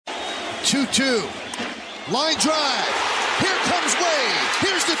2-2. Line drive. Here comes Wade.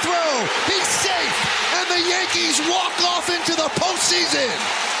 Here's the throw. He's safe. And the Yankees walk off into the postseason.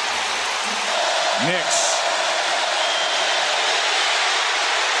 Knicks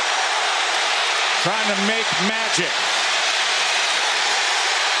trying to make magic.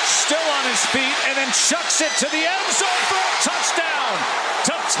 Still on his feet and then chucks it to the end zone for a touchdown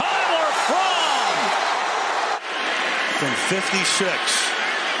to Tyler Fromm. From 56.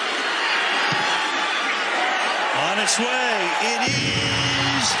 On its way. It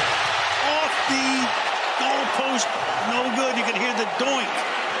is off the goalpost. No good. You can hear the doink.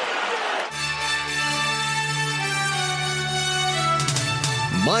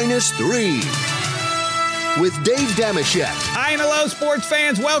 -3 with Dave Dameshek. Hi and hello, sports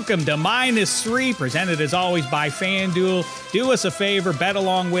fans. Welcome to -3, presented as always by FanDuel. Do us a favor, bet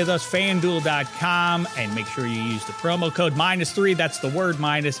along with us, FanDuel.com, and make sure you use the promo code -3. That's the word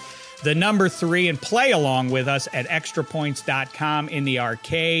minus the number 3, and play along with us at extrapoints.com in the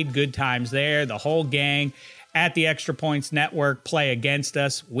arcade. Good times there. The whole gang at the Extra Points Network play against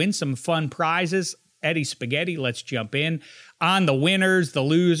us. Win some fun prizes. Eddie Spaghetti, let's jump in on the winners, the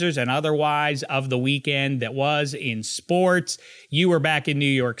losers, and otherwise of the weekend that was in sports. You were back in New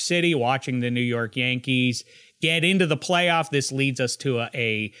York City watching the New York Yankees get into the playoff. This leads us to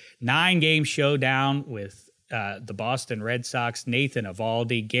a 9-game showdown with the Boston Red Sox, Nathan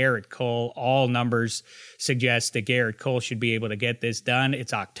Eovaldi, Garrett Cole. All numbers suggest that Garrett Cole should be able to get this done.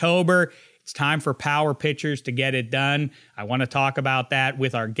 It's October. It's time for power pitchers to get it done. I want to talk about that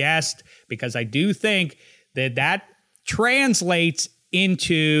with our guest because I do think that translates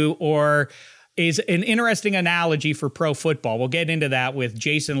into or is an interesting analogy for pro football. We'll get into that with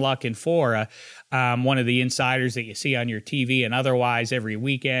Jason La Canfora, one of the insiders that you see on your TV and otherwise every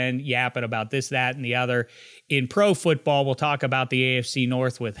weekend, yapping about this, that, and the other. In pro football, we'll talk about the AFC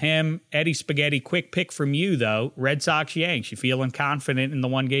North with him. Eddie Spaghetti, quick pick from you, though. Red Sox Yanks. You feeling confident in the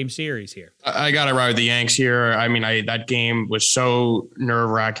one-game series here? I got to ride with the Yanks here. I mean, that game was so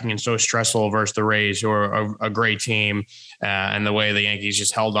nerve-wracking and so stressful versus the Rays, who are a great team. And the way the Yankees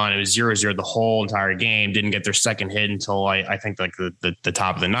just held on, it was 0-0 the whole entire game. Didn't get their second hit until I think like the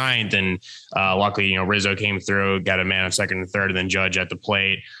top of the ninth. And luckily, Rizzo came through, got a man on second and third, and then Judge at the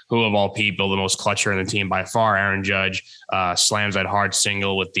plate, who of all people, the most clutcher in the team by far. Aaron Judge slams that hard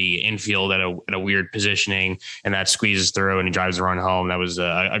single with the infield at a weird positioning, and that squeezes through and he drives the run home. That was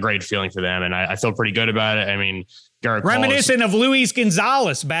a great feeling for them, and I feel pretty good about it. I mean, Garrett reminiscent of Luis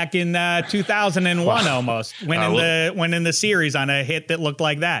Gonzalez back in 2001, almost winning the series on a hit that looked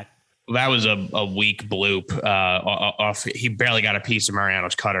like that. That was a weak bloop off. He barely got a piece of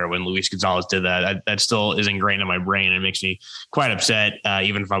Mariano's cutter when Luis Gonzalez did that. That still is ingrained in my brain. It makes me quite upset,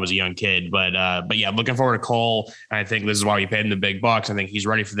 even if I was a young kid. But yeah, looking forward to Cole. And I think this is why we paid him the big bucks. I think he's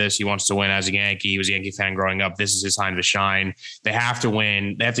ready for this. He wants to win as a Yankee. He was a Yankee fan growing up. This is his time to shine. They have to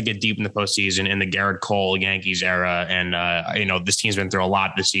win. They have to get deep in the postseason in the Garrett Cole Yankees era. And, this team's been through a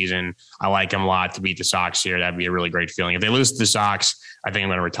lot this season. I like him a lot to beat the Sox here. That'd be a really great feeling. If they lose to the Sox, I think I'm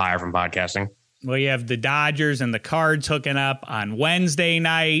going to retire from podcasting. Well, you have the Dodgers and the Cards hooking up on Wednesday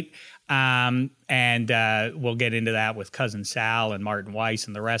night. And we'll get into that with Cousin Sal and Martin Weiss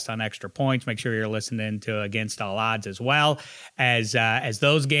and the rest on Extra Points. Make sure you're listening to Against All Odds as well as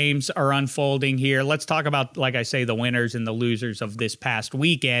those games are unfolding here. Let's talk about, like I say, the winners and the losers of this past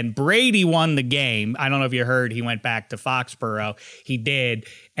weekend. Brady won the game. I don't know if you heard, he went back to Foxborough. He did,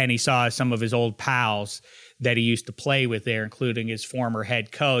 and he saw some of his old pals that he used to play with there, including his former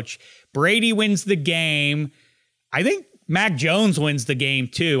head coach. Brady wins the game. I think Mac Jones wins the game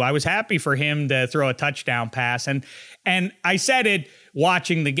too. I was happy for him to throw a touchdown pass. And I said it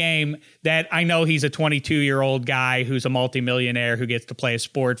watching the game that I know he's a 22-year-old guy who's a multimillionaire who gets to play a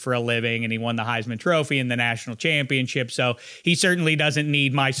sport for a living, and he won the Heisman Trophy and the national championship. So he certainly doesn't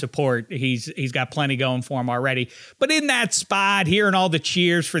need my support. He's got plenty going for him already. But in that spot, hearing all the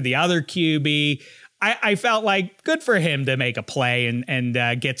cheers for the other QB, I felt like good for him to make a play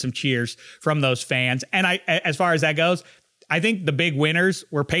and get some cheers from those fans. And as far as that goes, I think the big winners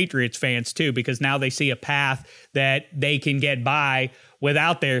were Patriots fans too, because now they see a path that they can get by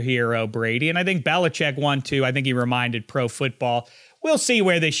without their hero Brady. And I think Belichick won too. I think he reminded pro football. We'll see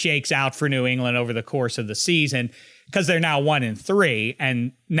where this shakes out for New England over the course of the season, because they're now 1-3.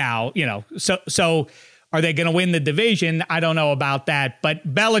 And now, so are they going to win the division? I don't know about that,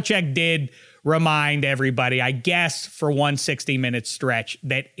 but Belichick did remind everybody, I guess, for 160-minute stretch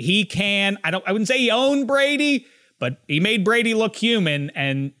that he can. I wouldn't say he owned Brady, but he made Brady look human,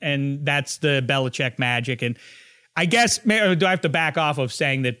 and that's the Belichick magic. And I guess, do I have to back off of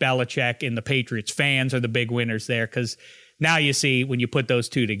saying that Belichick and the Patriots fans are the big winners there? Because Now you see when you put those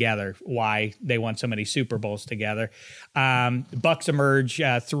two together why they won so many Super Bowls together. Bucks emerge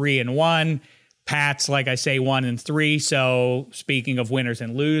 3-1. Pats, like I say, 1-3. So speaking of winners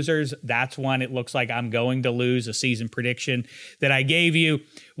and losers, that's one it looks like I'm going to lose. A season prediction that I gave you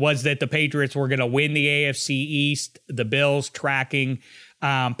was that the Patriots were going to win the AFC East. The Bills tracking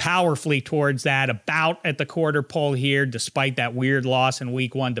powerfully towards that, about at the quarter pole here, despite that weird loss in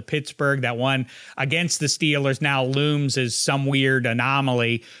week 1 to Pittsburgh. That one against the Steelers now looms as some weird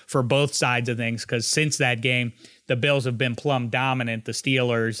anomaly for both sides of things, because since that game, the Bills have been plumb dominant. The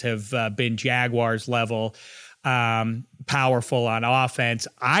Steelers have been Jaguars level powerful on offense.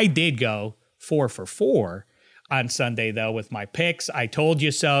 I did go 4 for 4 on Sunday, though, with my picks. I told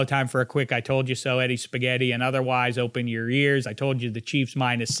you so. Time for a quick I told you so, Eddie Spaghetti, and otherwise open your ears. I told you the Chiefs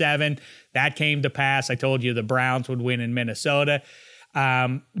 -7. That came to pass. I told you the Browns would win in Minnesota.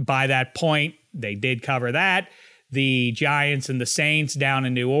 By that point, they did cover that. The Giants and the Saints down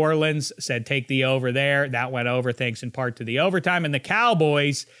in New Orleans said take the over there. That went over thanks in part to the overtime. And the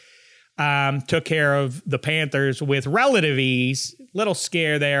Cowboys took care of the Panthers with relative ease. Little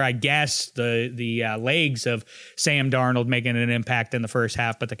scare there, I guess, the legs of Sam Darnold making an impact in the first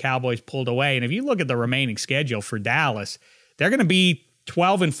half, but the Cowboys pulled away. And if you look at the remaining schedule for Dallas, they're going to be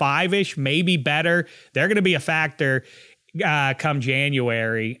 12-5-ish, maybe better. They're going to be a factor come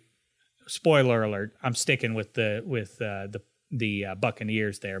January. Spoiler alert, I'm sticking with the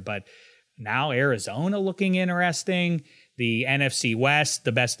Buccaneers there, but now Arizona looking interesting. The NFC West,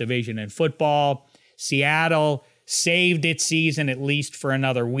 the best division in football. Seattle saved its season at least for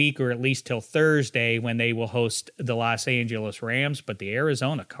another week, or at least till Thursday when they will host the Los Angeles Rams. But the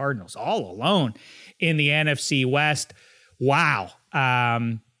Arizona Cardinals all alone in the NFC West. Wow.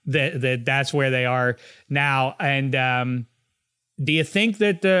 That's where they are now. And do you think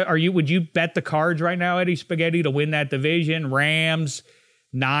that would you bet the Cards right now, Eddie Spaghetti, to win that division? Rams,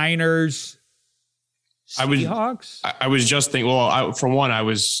 Niners, Seahawks? I was just thinking, well, for one, I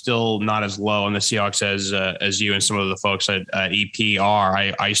was still not as low on the Seahawks as you and some of the folks at EP are.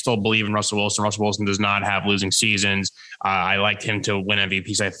 I still believe in Russell Wilson. Russell Wilson does not have losing seasons. I liked him to win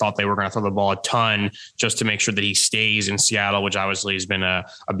MVPs. I thought they were going to throw the ball a ton just to make sure that he stays in Seattle, which obviously has been a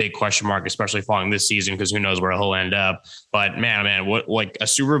big question mark, especially following this season, because who knows where he'll end up. But man, what like a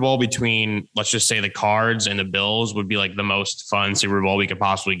Super Bowl between, let's just say, the Cards and the Bills would be like the most fun Super Bowl we could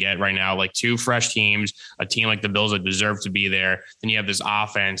possibly get right now. Like two fresh teams, a team like the Bills that deserve to be there. Then you have this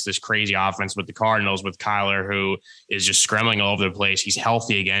offense, this crazy offense with the Cardinals, with Kyler, who is just scrambling all over the place. He's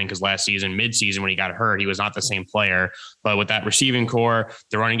healthy again, because last season, mid-season, when he got hurt, he was not the same player. But with that receiving core,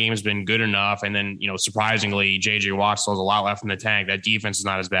 the running game has been good enough. And then, surprisingly, J.J. Watt still has a lot left in the tank. That defense is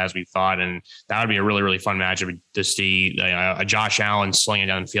not as bad as we thought. And that would be a really, really fun matchup to see a Josh Allen slinging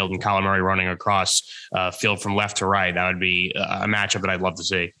down the field and Kyler Murray running across field from left to right. That would be a matchup that I'd love to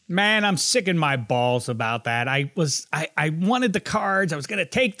see. Man, I'm sick in my balls about that. I wanted the Cards. I was going to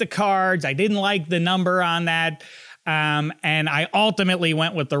take the Cards. I didn't like the number on that. And I ultimately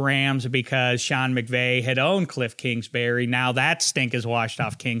went with the Rams because Sean McVay had owned Cliff Kingsbury. Now that stink is washed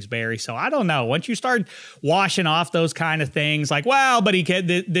off Kingsbury. So I don't know. Once you start washing off those kind of things, like, well, but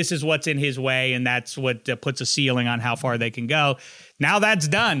this is what's in his way, and that's what puts a ceiling on how far they can go. Now that's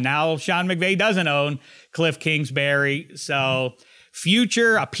done. Now Sean McVay doesn't own Cliff Kingsbury. So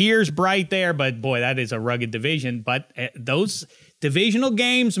future appears bright there, but boy, that is a rugged division. But those divisional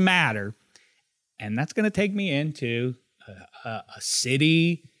games matter. And that's going to take me into a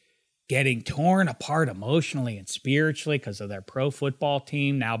city getting torn apart emotionally and spiritually because of their pro football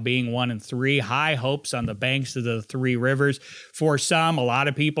team now being 1-3. High hopes on the banks of the Three Rivers. For some, a lot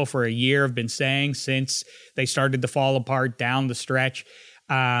of people for a year have been saying since they started to fall apart down the stretch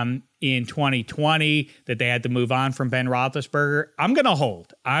in 2020 that they had to move on from Ben Roethlisberger. I'm going to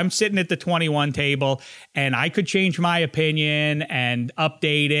hold. I'm sitting at the 21 table, and I could change my opinion and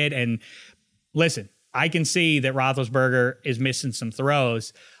update it. And listen, I can see that Roethlisberger is missing some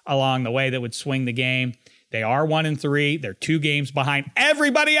throws along the way that would swing the game. They are 1-3. They're 2 games behind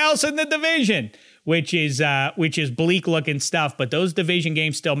everybody else in the division, which is bleak looking stuff. But those division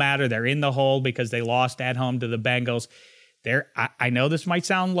games still matter. They're in the hole because they lost at home to the Bengals. I know this might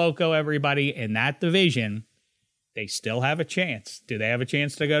sound loco, everybody. In that division, they still have a chance. Do they have a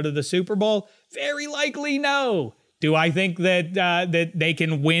chance to go to the Super Bowl? Very likely no. Do I think that they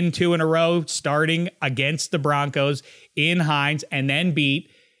can win 2 in a row starting against the Broncos in Hines and then beat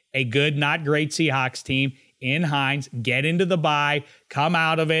a good, not great Seahawks team in Hines, get into the bye, come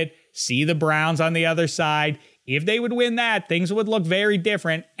out of it, see the Browns on the other side? If they would win that, things would look very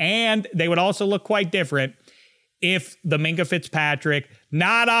different, and they would also look quite different if the Minkah Fitzpatrick,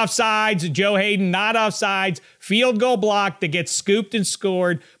 not offsides. Joe Hayden, not offsides. Field goal block that gets scooped and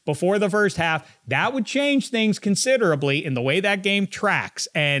scored before the first half. That would change things considerably in the way that game tracks.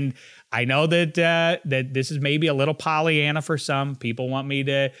 And I know that that this is maybe a little Pollyanna for some. People want me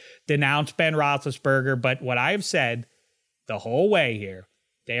to denounce Ben Roethlisberger, but what I have said the whole way here,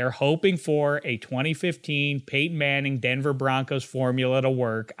 they are hoping for a 2015 Peyton Manning Denver Broncos formula to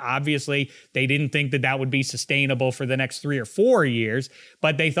work. Obviously, they didn't think that would be sustainable for the next 3 or 4 years,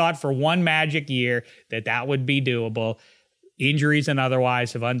 but they thought for one magic year that would be doable. Injuries and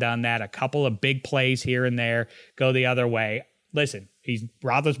otherwise have undone that. A couple of big plays here and there go the other way. Listen,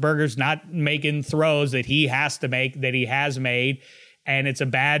 Roethlisberger's not making throws that he has to make, that he has made, and it's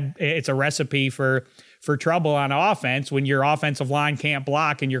a recipe for trouble on offense when your offensive line can't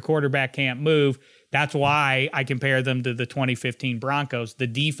block and your quarterback can't move. That's why I compare them to the 2015 Broncos. The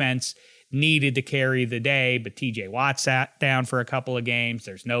defense needed to carry the day, but TJ Watt sat down for a couple of games.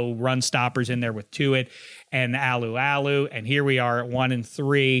 There's no run stoppers in there with Tuitt and Alu. And here we are at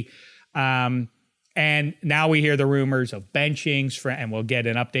 1-3. And now we hear the rumors of benchings, and we'll get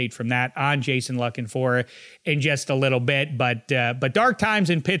an update from that on Jason La Canfora in just a little bit. But dark times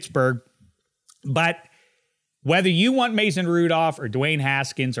in Pittsburgh. But whether you want Mason Rudolph or Dwayne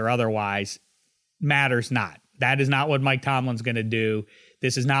Haskins or otherwise matters not. That is not what Mike Tomlin's going to do.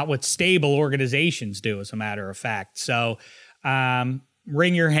 This is not what stable organizations do, as a matter of fact. So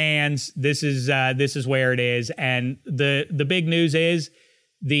wring your hands. This is where it is. And the big news is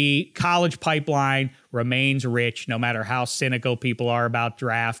the college pipeline remains rich, no matter how cynical people are about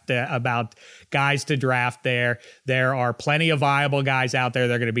about guys to draft there. There are plenty of viable guys out there.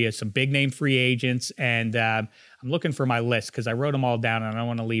 There are going to be some big name free agents. And I'm looking for my list because I wrote them all down and I don't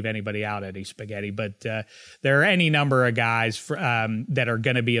want to leave anybody out, Eddie Spaghetti. But there are any number of guys that are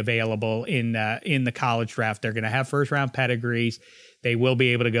going to be available in the college draft. They're going to have first round pedigrees. They will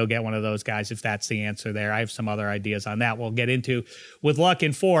be able to go get one of those guys if that's the answer there. I have some other ideas on that we'll get into with La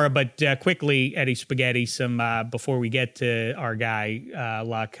Canfora. But quickly, Eddie Spaghetti, before we get to our guy,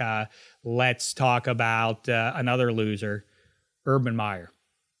 Luck, let's talk about another loser, Urban Meyer.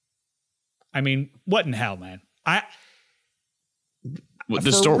 I mean, what in hell, man? What's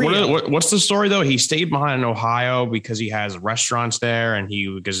the story though? He stayed behind in Ohio because he has restaurants there, and he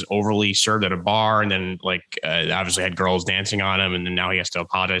was overly served at a bar, and then obviously had girls dancing on him, and then now he has to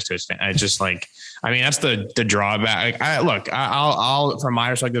apologize to his fans. It's just that's the drawback. I'll from my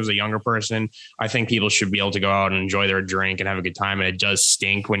perspective as a younger person, I think people should be able to go out and enjoy their drink and have a good time. And it does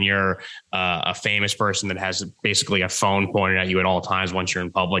stink when you're a famous person that has basically a phone pointed at you at all times once you're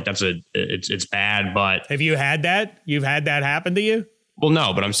in public. It's bad. But have you had that? You've had that happen to you? Well,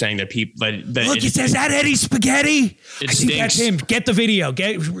 no, but I'm saying that people look. He says that Eddie Spaghetti. I think that's him. Get the video.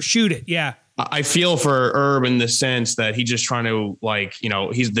 Shoot it. Yeah. I feel for Herb in the sense that he's just trying to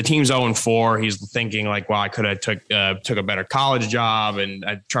he's the team's 0-4. He's thinking I could have took a better college job, and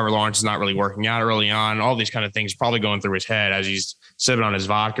Trevor Lawrence is not really working out early on. All these kind of things probably going through his head as he's sipping on his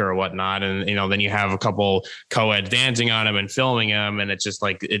vodka or whatnot. And, then you have a couple co-eds dancing on him and filming him. And it's just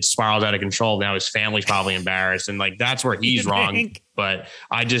it spirals out of control. Now his family's probably embarrassed. And that's where he's wrong. But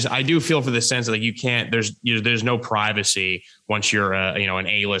I do feel for the sense that you can't, there's no privacy once you're an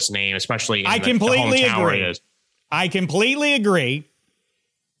A-list name, especially in the hometown where it is. I completely agree.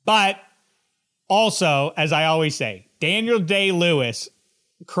 But also, as I always say, Daniel Day-Lewis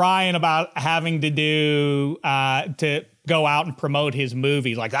crying about having to do to go out and promote his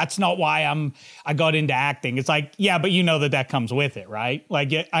movies. That's not why I got into acting. It's yeah, but that comes with it, right?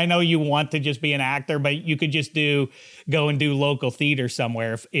 I know you want to just be an actor, but you could just go and do local theater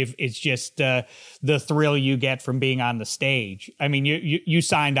somewhere if it's just the thrill you get from being on the stage. I mean, you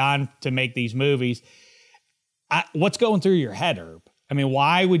signed on to make these movies. What's going through your head, Herb? I mean,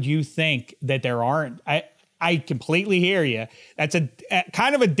 why would you think that there aren't? I completely hear you. That's a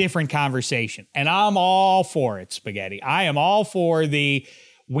kind of a different conversation. And I'm all for it, Spaghetti. I am all for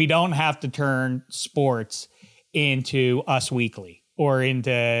we don't have to turn sports into Us Weekly or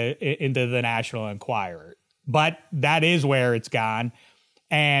into the National Enquirer. But that is where it's gone.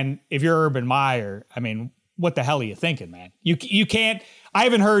 And if you're Urban Meyer, I mean, what the hell are you thinking, man? You can't, I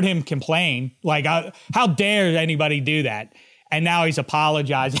haven't heard him complain. How dare anybody do that? And now he's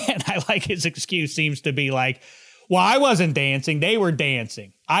apologizing. And I like his excuse seems to be well, I wasn't dancing. They were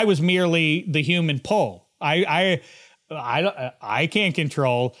dancing. I was merely the human pull. I can't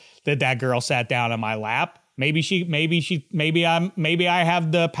control that girl sat down on my lap. Maybe I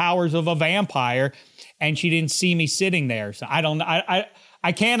have the powers of a vampire and she didn't see me sitting there. So I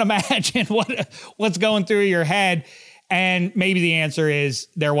can't imagine what's going through your head. And maybe the answer is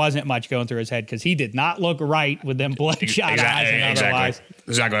there wasn't much going through his head because he did not look right with them bloodshot eyes and otherwise.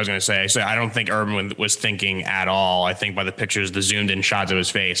 Exactly what I was going to say. So I don't think Urban was thinking at all. I think by the pictures, the zoomed in shots of his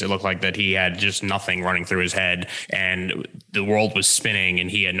face, it looked like that he had just nothing running through his head and the world was spinning and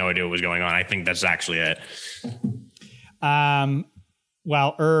he had no idea what was going on. I think that's actually it.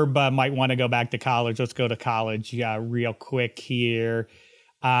 Well, Herb might want to go back to college. Let's go to college real quick here.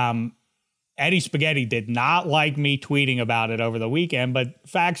 Eddie Spaghetti did not like me tweeting about it over the weekend, but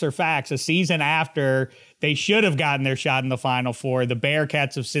facts are facts. A season after they should have gotten their shot in the Final Four, the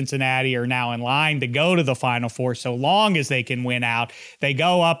Bearcats of Cincinnati are now in line to go to the Final Four so long as they can win out. They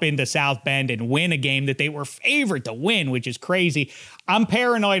go up into South Bend and win a game that they were favored to win, which is crazy. I'm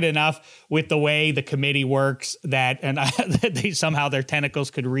paranoid enough with the way the committee works that they somehow their tentacles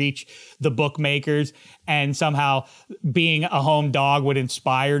could reach the bookmakers and somehow being a home dog would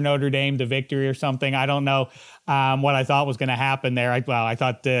inspire Notre Dame to victory or something. I don't know what I thought was going to happen there. I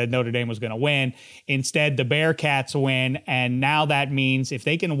thought Notre Dame was going to win. Instead, the Bearcats win, and now that means if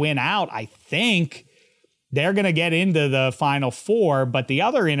they can win out, I think they're going to get into the Final Four. But the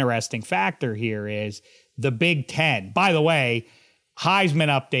other interesting factor here is the Big Ten. By the way, Heisman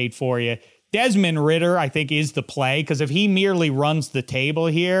update for you. Desmond Ridder, I think, is the play because if he merely runs the table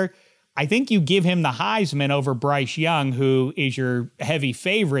here, I think you give him the Heisman over Bryce Young, who is your heavy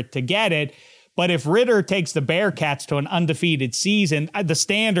favorite to get it. But if Ridder takes the Bearcats to an undefeated season, the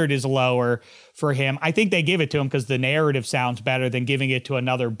standard is lower for him. I think they give it to him because the narrative sounds better than giving it to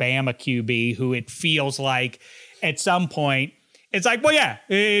another Bama QB who it feels like at some point it's like, well, yeah,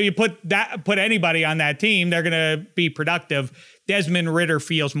 you put anybody on that team, they're going to be productive. Desmond Ridder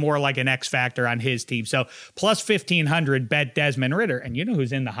feels more like an X factor on his team. So plus 1,500 bet Desmond Ridder. And you know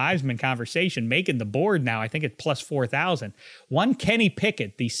who's in the Heisman conversation making the board now? I think it's plus 4,000. One Kenny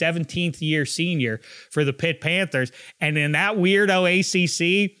Pickett, the 17th year senior for the Pitt Panthers. And in that weirdo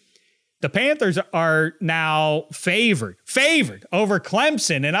ACC, the Panthers are now favored over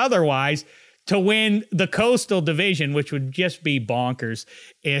Clemson and otherwise to win the Coastal Division, which would just be bonkers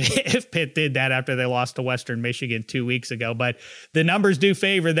if Pitt did that after they lost to Western Michigan 2 weeks ago. But the numbers do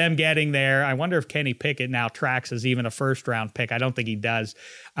favor them getting there. I wonder if Kenny Pickett now tracks as even a first-round pick. I don't think he does,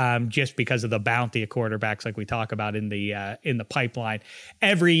 just because of the bounty of quarterbacks like we talk about in the pipeline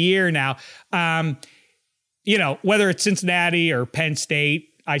every year now. Whether it's Cincinnati or Penn State,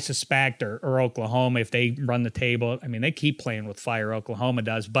 I suspect, or Oklahoma, if they run the table. I mean, they keep playing with fire, Oklahoma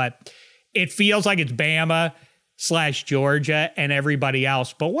does, but it feels like it's Bama/Georgia and everybody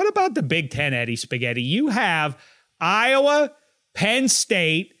else. But what about the Big Ten, Eddie Spaghetti? You have Iowa, Penn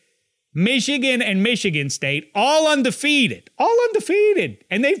State, Michigan, and Michigan State all undefeated.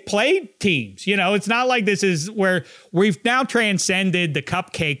 And they've played teams. It's not like this is where we've now transcended the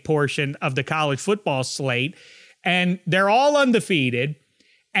cupcake portion of the college football slate. And they're all undefeated.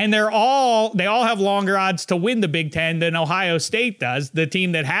 And they all have longer odds to win the Big Ten than Ohio State does, the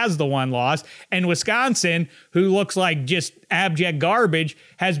team that has the one loss. And Wisconsin, who looks like just abject garbage,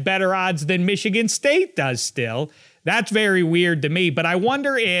 has better odds than Michigan State does still. That's very weird to me. But I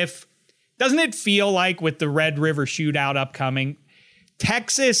wonder doesn't it feel like with the Red River Shootout upcoming,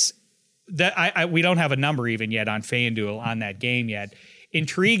 Texas, we don't have a number even yet on FanDuel on that game yet.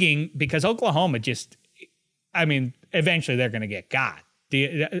 Intriguing because Oklahoma eventually they're going to get got.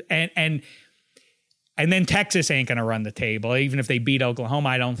 And then Texas ain't going to run the table, even if they beat Oklahoma,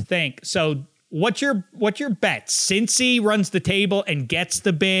 I don't think. So what's your bet? Cincy runs the table and gets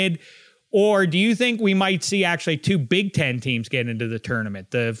the bid? Or do you think we might see actually two Big Ten teams get into the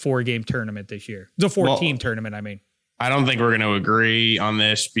tournament, the 4-game tournament this year? The 4-team tournament, I mean. I don't think we're going to agree on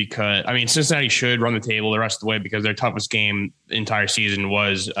this because, Cincinnati should run the table the rest of the way because their toughest game the entire season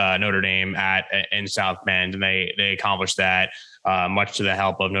was Notre Dame in South Bend, and they accomplished that. Much to the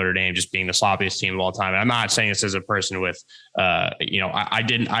help of Notre Dame just being the sloppiest team of all time. And I'm not saying this as a person with,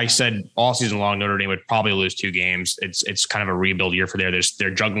 I said all season long Notre Dame would probably lose 2 games. It's kind of a rebuild year for they're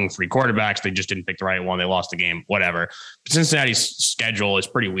juggling 3 quarterbacks. They just didn't pick the right one. They lost the game, whatever. But Cincinnati's schedule is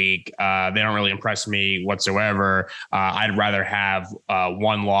pretty weak. They don't really impress me whatsoever. I'd rather have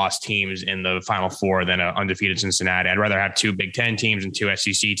 1-loss teams in the Final Four than an undefeated Cincinnati. I'd rather have 2 Big Ten teams and 2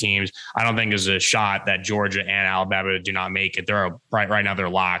 SEC teams. I don't think there's a shot that Georgia and Alabama do not make it. Right now they're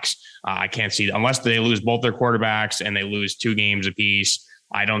locks. I can't see, unless they lose both their quarterbacks and they lose 2 games apiece,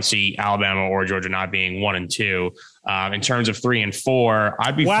 I don't see Alabama or Georgia not being 1 and 2. In terms of 3 and 4,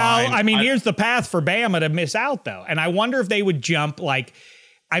 I'd be fine. Here's the path for Bama to miss out, though. And I wonder if they would jump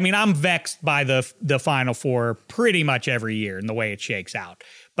I'm vexed by the Final Four pretty much every year in the way it shakes out.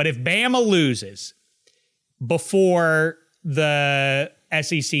 But if Bama loses before the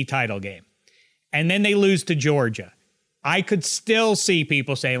SEC title game, and then they lose to Georgia, I could still see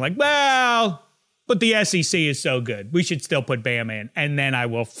people saying like, well, but the SEC is so good, we should still put Bama in. And then I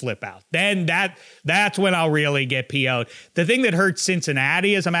will flip out. Then that's when I'll really get PO'd. The thing that hurts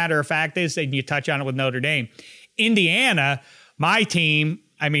Cincinnati, as a matter of fact, is, and you touch on it with Notre Dame, Indiana, my team,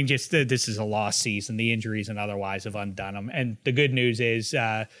 I mean, just this is a lost season. The injuries and otherwise have undone them. And the good news is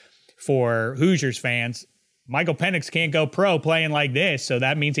for Hoosiers fans, Michael Penix can't go pro playing like this, so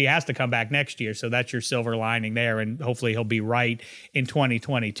that means he has to come back next year. So that's your silver lining there, and hopefully he'll be right in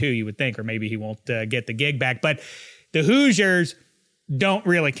 2022, you would think, or maybe he won't get the gig back. But the Hoosiers don't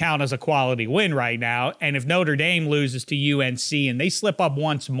really count as a quality win right now, and if Notre Dame loses to UNC and they slip up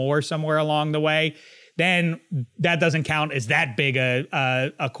once more somewhere along the way, then that doesn't count as that big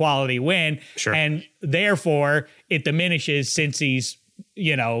a quality win. Sure. And therefore, it diminishes Cincy's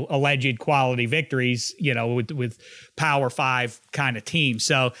alleged quality victories, with Power 5 kind of teams.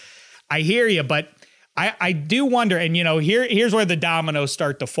 So I hear you, but I do wonder, and, here's where the dominoes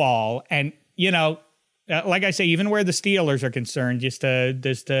start to fall. And, like I say, even where the Steelers are concerned, just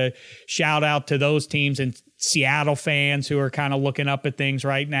to shout out to those teams and Seattle fans who are kind of looking up at things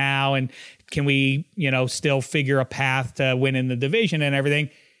right now. And can we, still figure a path to winning the division and everything?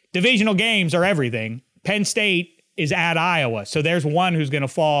 Divisional games are everything. Penn State is at Iowa. So there's one who's going to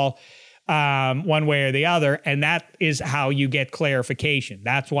fall one way or the other. And that is how you get clarification.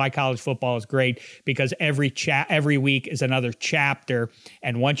 That's why college football is great, because every week is another chapter.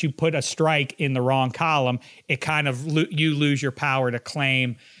 And once you put a strike in the wrong column, it kind of you lose your power to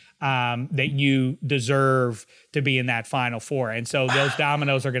claim that you deserve to be in that Final Four. And so those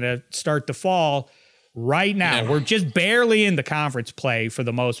dominoes are going to start to fall right now. We're just barely in the conference play for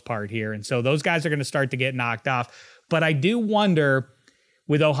the most part here. And so those guys are going to start to get knocked off. But I do wonder,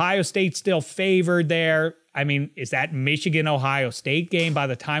 with Ohio State still favored there, I mean, is that Michigan-Ohio State game, by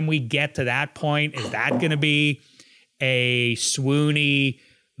the time we get to that point, is that going to be a swoony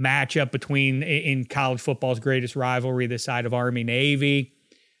matchup in college football's greatest rivalry, this side of Army-Navy?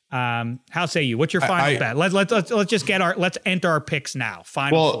 How say you? What's your final bet? Let's just let's enter our picks now.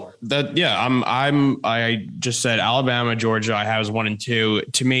 Final four. I just said Alabama, Georgia. I have as 1 and 2.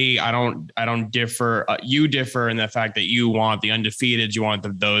 To me, I don't differ. You differ in the fact that you want the undefeated. You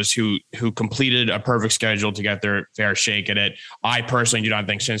want those who completed a perfect schedule to get their fair shake at it. I personally do not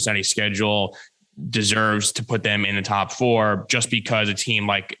think Cincinnati's schedule deserves to put them in the top 4 just because a team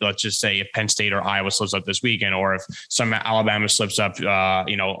like, let's just say, if Penn State or Iowa slips up this weekend, or if some Alabama slips up,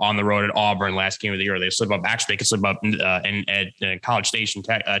 on the road at Auburn last game of the year, they slip up. Actually, they could slip up at College Station,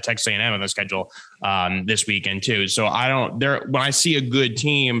 Texas A&M on the schedule this weekend too. So when I see a good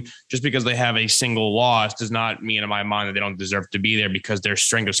team, just because they have a single loss does not mean in my mind that they don't deserve to be there, because their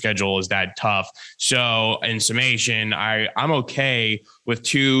strength of schedule is that tough. So in summation, I'm okay with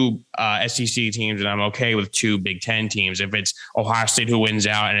 2 SEC teams, and I'm okay with 2 Big Ten teams. If it's Ohio State who wins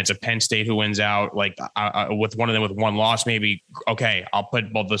out and it's a Penn State who wins out, like with one of them with 1 loss, maybe, okay, I'll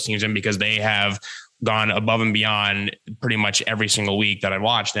put both those teams in because they have gone above and beyond pretty much every single week that I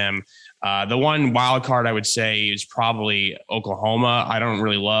watch them. The one wild card I would say is probably Oklahoma. I don't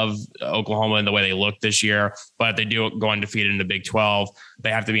really love Oklahoma in the way they look this year, but they do go undefeated in the Big 12.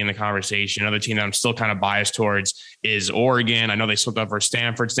 They have to be in the conversation. Another team that I'm still kind of biased towards is Oregon. I know they slipped up for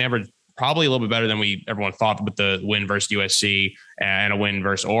Stanford. Stanford probably a little bit better than everyone thought with the win versus USC and a win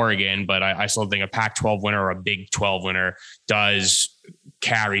versus Oregon. But I still think a Pac-12 winner or a Big 12 winner does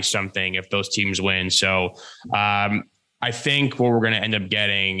carry something if those teams win. So, I think what we're going to end up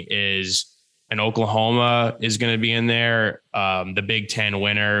getting is an Oklahoma is going to be in there. The Big Ten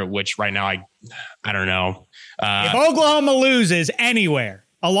winner, which right now I don't know. If Oklahoma loses anywhere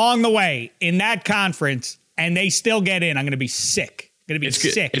along the way in that conference and they still get in, I'm going to be sick.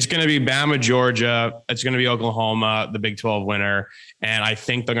 It's going to be Bama, Georgia. It's going to be Oklahoma, the Big 12 winner, and I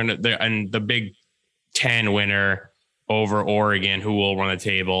think and the Big 10 winner over Oregon, who will run the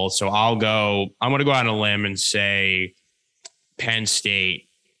table. So I'm going to go out on a limb and say Penn State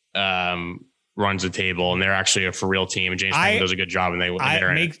runs the table, and they're actually a for real team. And James Franklin does a good job,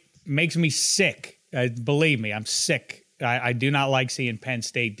 and makes me sick. Believe me, I'm sick. I do not like seeing Penn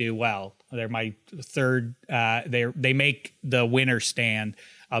State do well. They're my third. They make the winner stand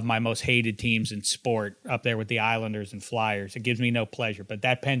of my most hated teams in sport, up there with the Islanders and Flyers. It gives me no pleasure. But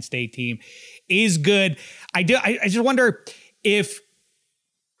that Penn State team is good. I just wonder if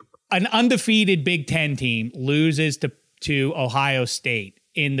an undefeated Big Ten team loses to Ohio State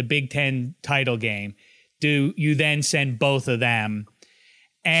in the Big Ten title game, do you then send both of them?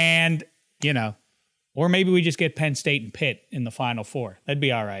 And, or maybe we just get Penn State and Pitt in the Final Four. That'd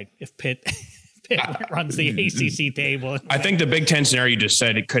be all right if Pitt runs the ACC table. I think the Big Ten scenario you just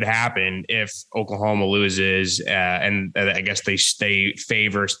said, it could happen if Oklahoma loses, and I guess they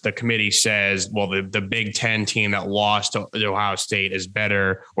favor, the committee says, well, the Big Ten team that lost to Ohio State is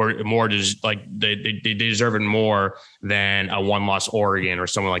better or more, they deserve it more than a one-loss Oregon or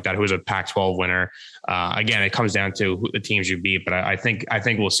someone like that who was a Pac-12 winner. Again, it comes down to the teams you beat, but I think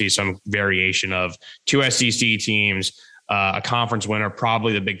we'll see some variation of two SEC teams, a conference winner,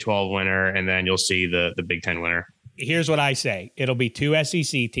 probably the Big 12 winner, and then you'll see the Big 10 winner. Here's what I say. It'll be two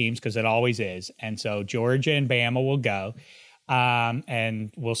SEC teams because it always is. And so Georgia and Bama will go.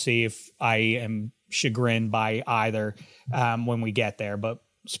 And we'll see if I am chagrined by either when we get there. But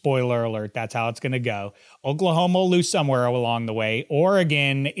spoiler alert, that's how it's going to go. Oklahoma will lose somewhere along the way.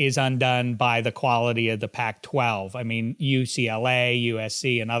 Oregon is undone by the quality of the Pac-12. I mean, UCLA,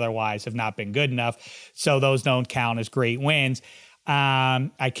 USC, and otherwise have not been good enough, so those don't count as great wins.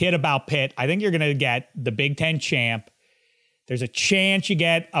 I kid about Pitt. I think you're going to get the Big Ten champ. There's a chance you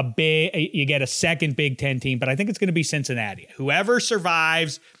get a second Big Ten team, but I think it's going to be Cincinnati. Whoever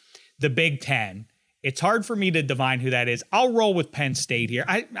survives the Big Ten. It's hard for me to divine who that is. I'll roll with Penn State here.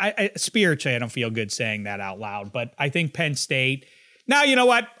 I spiritually, I don't feel good saying that out loud, but I think Penn State. Now, you know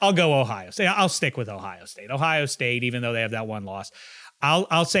what? I'll go Ohio State. I'll stick with Ohio State. Ohio State, even though they have that one loss,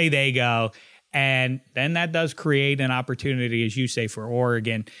 I'll say they go. And then that does create an opportunity, as you say, for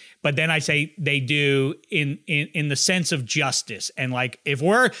Oregon. But then I say they do in the sense of justice. And like,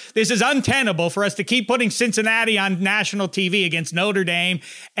 this is untenable for us to keep putting Cincinnati on national TV against Notre Dame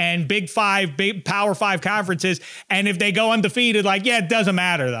and big Power 5 conferences. And if they go undefeated, it doesn't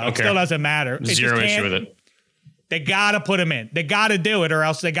matter though. Okay. It still doesn't matter. Zero issue with it. They got to put them in. They got to do it, or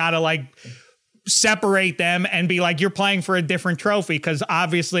else they got to separate them and be like, you're playing for a different trophy, because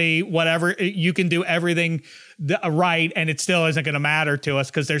obviously whatever, you can do everything right and it still isn't going to matter to us,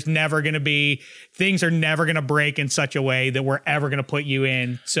 because things are never going to break in such a way that we're ever going to put you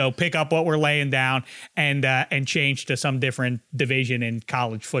in. So pick up what we're laying down and change to some different division in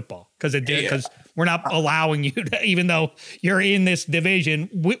college football, because we're not allowing you to, even though you're in this division,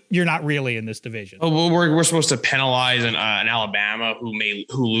 you're not really in this division. Oh, well, we're supposed to penalize an Alabama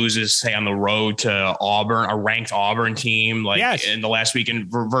who loses, say, on the road to Auburn, a ranked Auburn team, in the last weekend,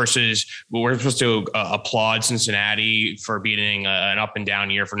 versus we're supposed to applaud Cincinnati for beating an up and down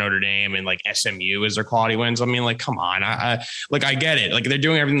year for Notre Dame, and SMU as their quality wins. I mean, come on, I get it. They're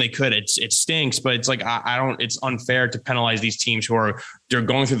doing everything they could. It stinks, but it's it's unfair to penalize these teams they're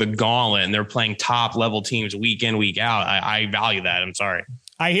going through the gauntlet and they're playing top level teams week in, week out. I value that. I'm sorry.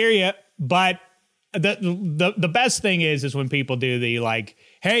 I hear you. But the best thing is when people do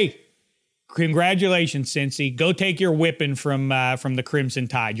hey, congratulations, Cincy. Go take your whipping from the Crimson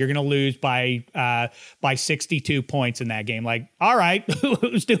Tide. You're going to lose by 62 points in that game. All right,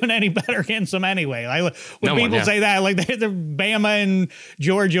 who's doing any better against them anyway? When people say that, the Bama and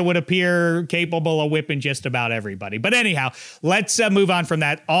Georgia would appear capable of whipping just about everybody. But anyhow, let's move on from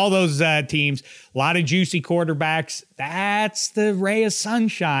that. All those teams, a lot of juicy quarterbacks. That's the ray of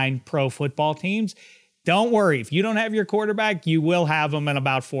sunshine, pro football teams. Don't worry. If you don't have your quarterback, you will have them in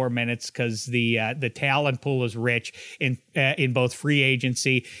about 4 minutes, because the talent pool is rich in both free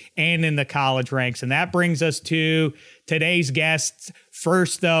agency and in the college ranks. And that brings us to today's guests.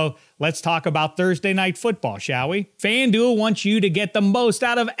 First, though, let's talk about Thursday Night Football, shall we? FanDuel wants you to get the most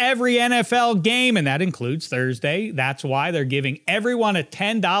out of every NFL game, and that includes Thursday. That's why they're giving everyone a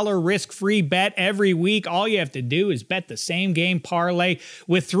 $10 risk-free bet every week. All you have to do is bet the same game parlay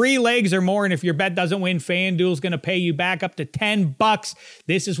with 3 legs or more, and if your bet doesn't win, FanDuel's going to pay you back up to $10.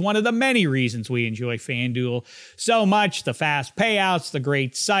 This is one of the many reasons we enjoy FanDuel so much. The fast payouts, the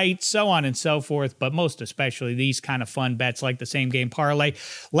great site, so on and so forth, but most especially these kind of fun bets like the same game parlay.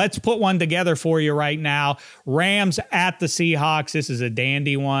 Let's put one together for you right now. Rams at the Seahawks. This is a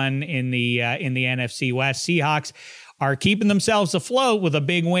dandy one in the NFC West. Seahawks are keeping themselves afloat with a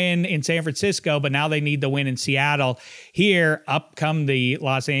big win in San Francisco, but now they need the win in Seattle. Here, up come the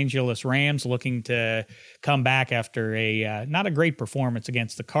Los Angeles Rams, looking to come back after a not a great performance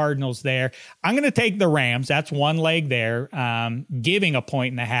against the Cardinals there. I'm going to take the Rams. That's one leg there, giving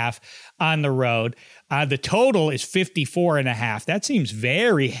 1.5 on the road. The total is 54.5. That seems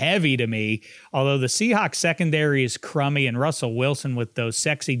very heavy to me, although the Seahawks secondary is crummy, and Russell Wilson with those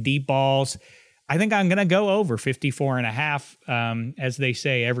sexy deep balls. I think I'm going to go over 54.5. As they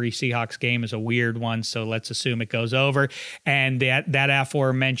say, every Seahawks game is a weird one, so let's assume it goes over. And that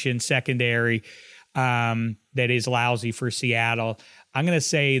aforementioned secondary that is lousy for Seattle. I'm going to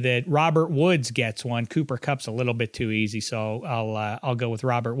say that Robert Woods gets one. Cooper Kupp's a little bit too easy, so I'll go with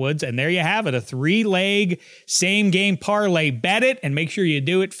Robert Woods. And there you have it, a 3-leg same game parlay. Bet it and make sure you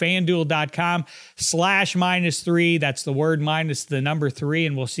do it. FanDuel.com/-3. That's the word minus the number 3,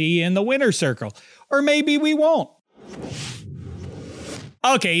 and we'll see you in the winner's circle. Or maybe we won't.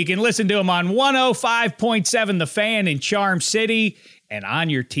 Okay, you can listen to him on 105.7 The Fan in Charm City, and on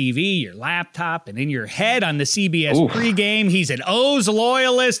your TV, your laptop, and in your head on the CBS pregame. He's an O's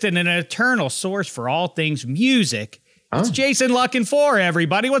loyalist and an eternal source for all things music. It's Jason La-Canfora,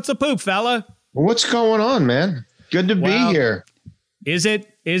 everybody. What's the poop, fella? What's going on, man? Good to be here. Is it?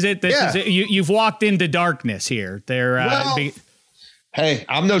 This is it. You've walked into darkness here. Hey,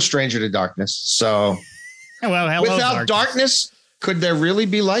 I'm no stranger to darkness. So, hello, without darkness, could there really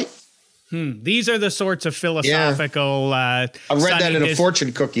be light? These are the sorts of philosophical. I read that in a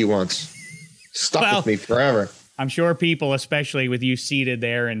fortune cookie once. Stuck with me forever. I'm sure people, especially with you seated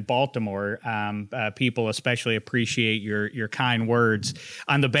there in Baltimore, people especially appreciate your kind words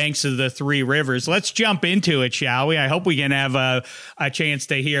on the banks of the Three Rivers. Let's jump into it, shall we? I hope we can have a chance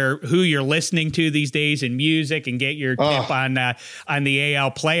to hear who you're listening to these days in music and get your tip on the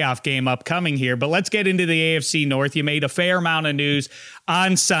AL playoff game upcoming here. But let's get into the AFC North. You made a fair amount of news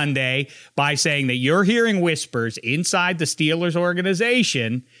on Sunday by saying that you're hearing whispers inside the Steelers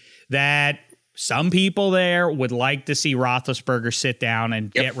organization that some people there would like to see Roethlisberger sit down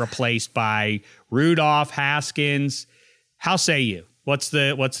and get replaced by Rudolph, Haskins. How say you? What's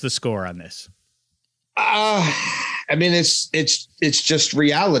the score on this? I mean, it's just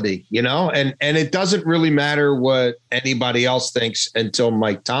reality, you know, and it doesn't really matter what anybody else thinks until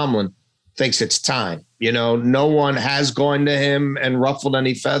Mike Tomlin thinks it's time. You know, no one has gone to him and ruffled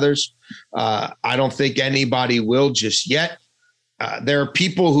any feathers. I don't think anybody will just yet. There are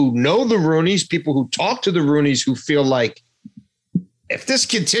people who know the Rooneys, people who talk to the Rooneys who feel like if this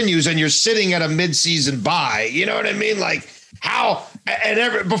continues and you're sitting at a midseason bye, you know what I mean? Like how,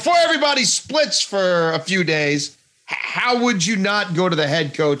 and before everybody splits for a few days, how would you not go to the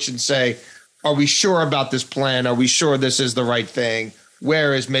head coach and say, are we sure about this plan? Are we sure this is the right thing?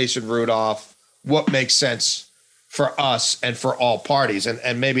 Where is Mason Rudolph? What makes sense for us and for all parties?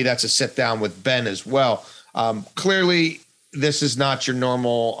 And maybe that's a sit down with Ben as well. Clearly, this is not your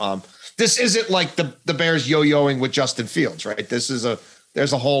normal. This isn't like the Bears yo-yoing with Justin Fields, right? There's a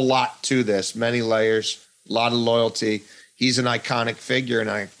whole lot to this, many layers, a lot of loyalty. He's an iconic figure in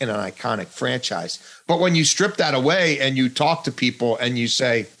an iconic franchise. But when you strip that away and you talk to people and you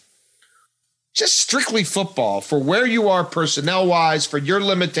say, just strictly football, for where you are personnel-wise, for your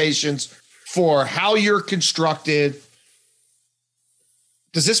limitations, for how you're constructed,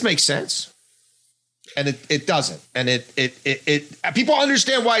 does this make sense? And it doesn't. And it people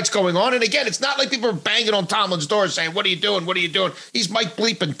understand why it's going on. And again, it's not like people are banging on Tomlin's door saying, what are you doing? What are you doing? He's Mike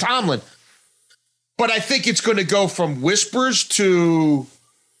bleeping Tomlin. But I think it's going to go from whispers to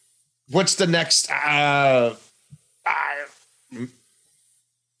what's the next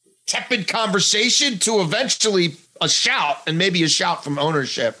tepid conversation to eventually a shout, and maybe a shout from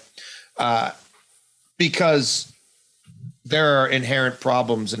ownership, because there are inherent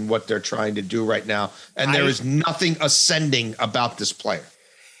problems in what they're trying to do right now. And there is nothing ascending about this player.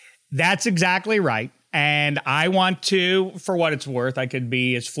 That's exactly right. And I want to, for what it's worth, I could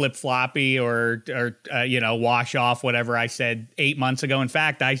be as flip-floppy or wash off whatever I said 8 months ago. In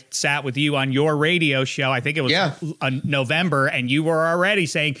fact, I sat with you on your radio show, I think it was November, and you were already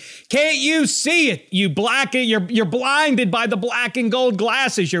saying, can't you see it? You're blinded by the black and gold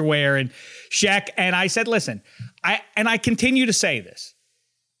glasses you're wearing, Sheck. And I said, listen, I continue to say this.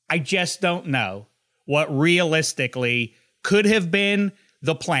 I just don't know what realistically could have been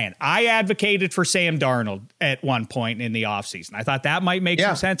the plan. I advocated for Sam Darnold at one point in the offseason. I thought that might make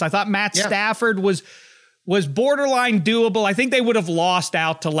some sense. I thought Matt Stafford was borderline doable. I think they would have lost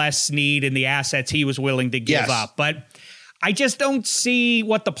out to Les Snead and the assets he was willing to give up. But I just don't see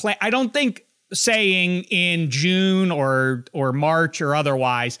what the plan. I don't think saying in June or March or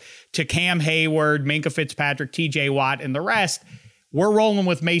otherwise to Cam Hayward, Minkah Fitzpatrick, TJ Watt, and the rest, we're rolling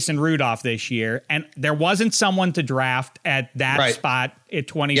with Mason Rudolph this year. And there wasn't someone to draft at that spot at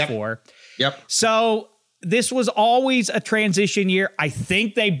 24. Yep. So this was always a transition year. I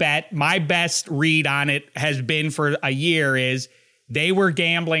think they bet, my best read on it has been for a year, is they were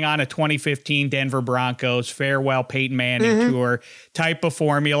gambling on a 2015 Denver Broncos farewell Peyton Manning tour type of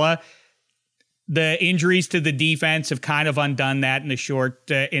formula. The injuries to the defense have kind of undone that in the short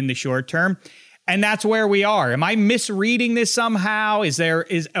term. And that's where we are. Am I misreading this somehow?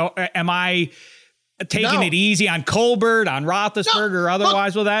 Am I taking it easy on Colbert, on Roethlisberger, or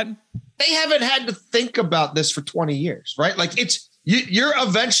otherwise with that? They haven't had to think about this for 20 years, right? Like you're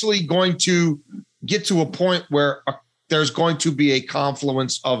eventually going to get to a point where there's going to be a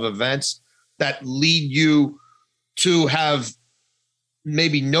confluence of events that lead you to have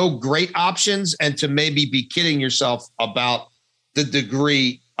maybe no great options and to maybe be kidding yourself about the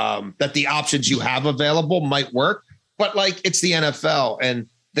degree that the options you have available might work. But like, it's the NFL, and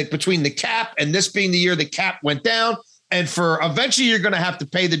between the cap and this being the year the cap went down, and for eventually you're going to have to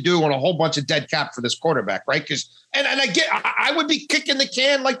pay the due on a whole bunch of dead cap for this quarterback, right? Because and I would be kicking the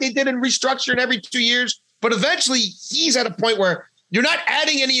can like they did in restructuring every 2 years, but eventually he's at a point where you're not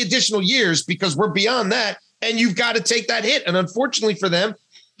adding any additional years because we're beyond that, and you've got to take that hit. And unfortunately for them,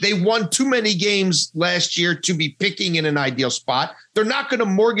 they won too many games last year to be picking in an ideal spot. They're not going to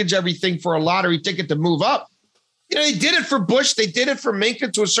mortgage everything for a lottery ticket to move up. You know, they did it for Bush. They did it for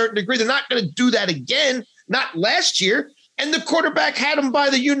Minka to a certain degree. They're not going to do that again, not last year. And the quarterback had him by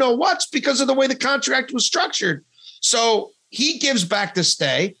the you-know-whats because of the way the contract was structured. So he gives back to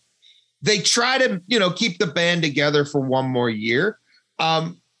stay. They try to, keep the band together for one more year.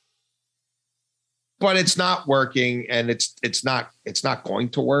 But it's not working, and it's not going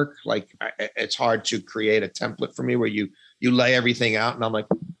to work. Like, it's hard to create a template for me where you lay everything out, and I'm like,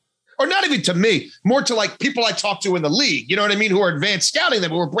 or not even to me, more to like people I talk to in the league, you know what I mean, who are advanced scouting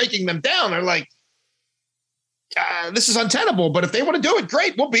them, who are breaking them down. They're like, this is untenable, but if they want to do it,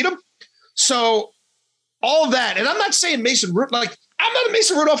 great, we'll beat them. So all of that, and I'm not saying Mason Rudolph, like, I'm not a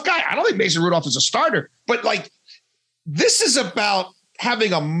Mason Rudolph guy. I don't think Mason Rudolph is a starter, but like, this is about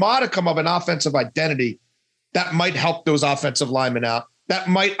having a modicum of an offensive identity that might help those offensive linemen out, that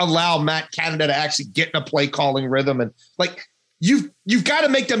might allow Matt Canada to actually get in a play calling rhythm. And like, you've got to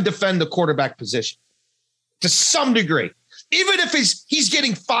make them defend the quarterback position to some degree. Even if he's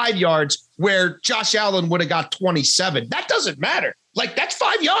getting 5 yards where Josh Allen would have got 27, that doesn't matter. Like, that's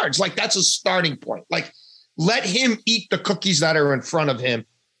 5 yards. Like, that's a starting point. Like, let him eat the cookies that are in front of him.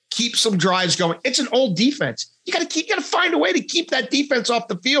 Keep some drives going. It's an old defense. You got to find a way to keep that defense off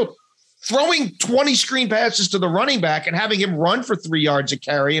the field. Throwing 20 screen passes to the running back and having him run for 3 yards a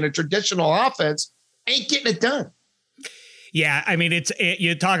carry in a traditional offense ain't getting it done. Yeah, I mean,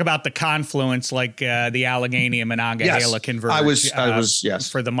 you talk about the confluence, like the Allegheny and Monongahela converge. I was yes,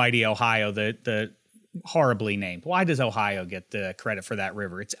 for the mighty Ohio, the horribly named. Why does Ohio get the credit for that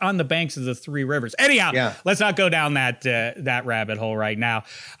river? It's on the banks of the three rivers. Anyhow, Let's not go down that rabbit hole right now.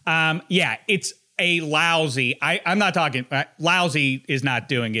 It's a lousy. I'm not talking. Lousy is not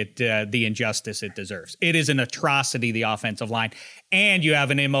doing it the injustice it deserves. It is an atrocity, the offensive line, and you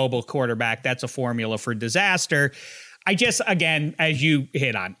have an immobile quarterback. That's a formula for disaster. I just, again, as you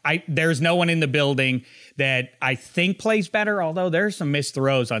hit on, there's no one in the building that I think plays better, although there's some missed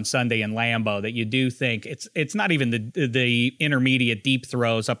throws on Sunday in Lambeau that you do think it's not even the intermediate deep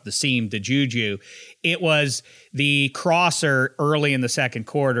throws up the seam to Juju. It was the crosser early in the second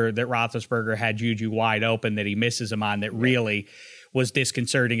quarter that Roethlisberger had Juju wide open that he misses him on that really was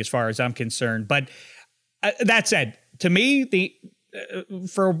disconcerting as far as I'm concerned. But that said, to me,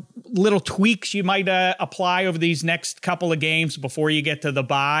 for little tweaks you might apply over these next couple of games before you get to the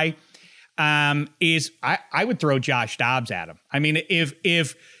bye, is I would throw Josh Dobbs at him. I mean,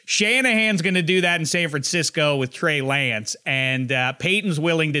 if Shanahan's going to do that in San Francisco with Trey Lance, and Peyton's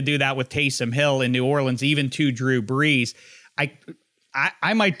willing to do that with Taysom Hill in New Orleans, even to Drew Brees,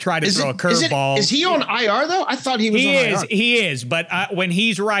 I might try to throw a curveball. Is he on IR though? I thought he was on IR. He is. But when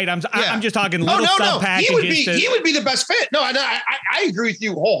he's right, I'm just talking little sub packages. He would be the best fit. No, I agree with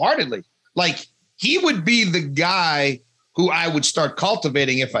you wholeheartedly. Like, he would be the guy who I would start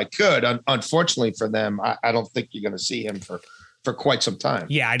cultivating if I could. Unfortunately for them, I don't think you're going to see him for quite some time.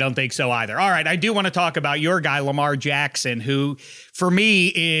 Yeah, I don't think so either. All right, I do want to talk about your guy, Lamar Jackson, who, for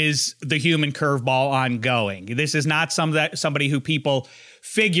me, is the human curveball ongoing. This is not somebody who people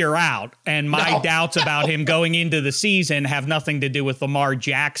figure out, and my doubts about him going into the season have nothing to do with Lamar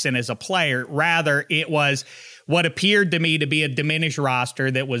Jackson as a player. Rather, it was what appeared to me to be a diminished roster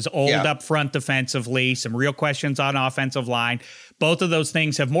that was old up front defensively, some real questions on offensive line. Both of those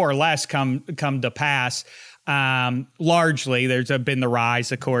things have more or less come to pass. Largely, there's been the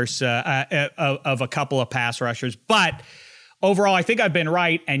rise, of course, of a couple of pass rushers. But overall, I think I've been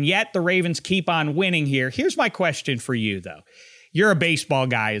right, and yet the Ravens keep on winning here. Here's my question for you, though. You're a baseball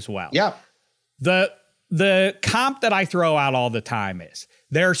guy as well. Yeah. The comp that I throw out all the time is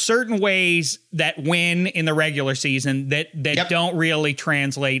there are certain ways that win in the regular season that don't really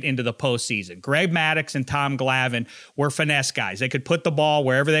translate into the postseason. Greg Maddux and Tom Glavine were finesse guys. They could put the ball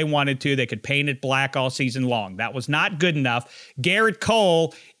wherever they wanted to. They could paint it black all season long. That was not good enough. Garrett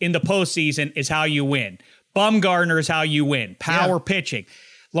Cole in the postseason is how you win. Bumgarner is how you win. Power pitching.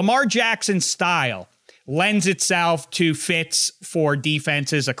 Lamar Jackson's style lends itself to fits for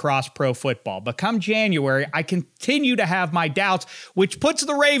defenses across pro football. But come January, I continue to have my doubts, which puts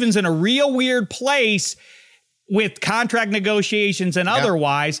the Ravens in a real weird place with contract negotiations and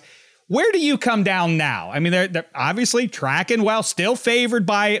otherwise. Where do you come down now? I mean, they're obviously tracking well, still favored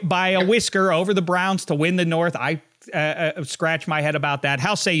by a whisker over the Browns to win the North. I scratch my head about that.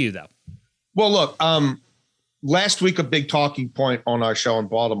 How say you, though? Well, look, last week, a big talking point on our show in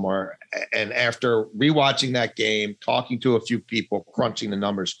Baltimore, and after rewatching that game, talking to a few people, crunching the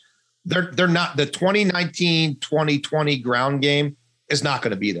numbers, they're not, the 2019-2020 ground game is not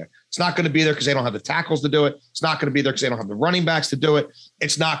going to be there. It's not going to be there because they don't have the tackles to do it. It's not going to be there because they don't have the running backs to do it.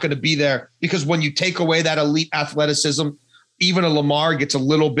 It's not going to be there because when you take away that elite athleticism, even a Lamar gets a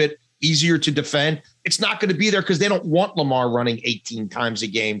little bit easier to defend. It's not going to be there because they don't want Lamar running 18 times a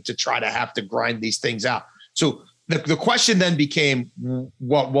game to try to have to grind these things out. So the question then became,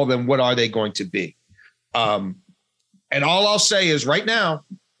 well, then what are they going to be? And all I'll say is right now,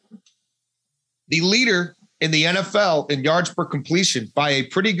 the leader in the NFL in yards per completion by a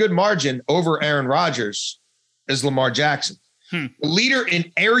pretty good margin over Aaron Rodgers is Lamar Jackson. The leader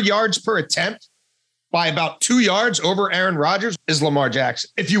in air yards per attempt by about 2 yards over Aaron Rodgers is Lamar Jackson.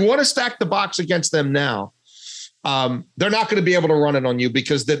 If you want to stack the box against them now, they're not going to be able to run it on you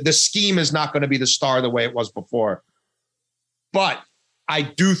because the scheme is not going to be the star the way it was before. But I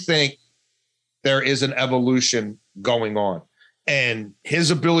do think there is an evolution going on. And his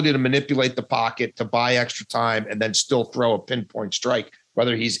ability to manipulate the pocket, to buy extra time, and then still throw a pinpoint strike,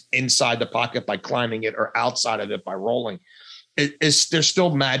 whether he's inside the pocket by climbing it or outside of it by rolling, there's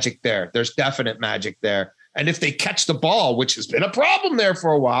still magic there. There's definite magic there. And if they catch the ball, which has been a problem there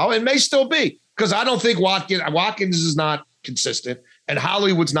for a while, and may still be, because I don't think Watkins is not consistent, and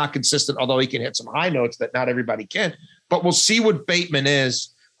Hollywood's not consistent, although he can hit some high notes that not everybody can. But we'll see what Bateman is.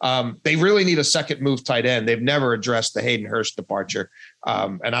 They really need a second move tight end. They've never addressed the Hayden Hurst departure.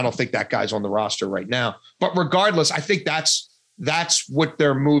 And I don't think that guy's on the roster right now. But regardless, I think that's what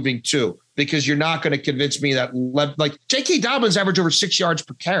they're moving to, because you're not going to convince me that like J.K. Dobbins averaged over 6 yards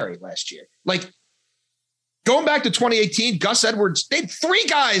per carry last year. Like going back to 2018, Gus Edwards, they had 3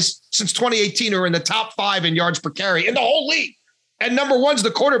 guys since 2018 who are in the top 5 in yards per carry in the whole league. And number one's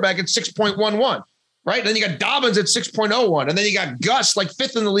the quarterback at 6.11. Right. And then you got Dobbins at 6.01. And then you got Gus like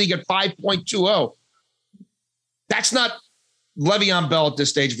 5th in the league at 5.20. That's not Le'Veon Bell at this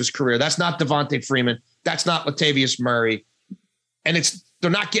stage of his career. That's not Devontae Freeman. That's not Latavius Murray. And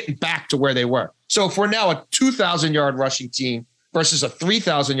they're not getting back to where they were. So if we're now a 2,000-yard rushing team versus a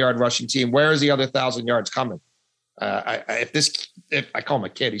 3,000-yard rushing team, where is the other 1,000 yards coming? If I call him a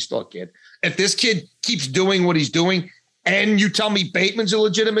kid, he's still a kid. If this kid keeps doing what he's doing, and you tell me Bateman's a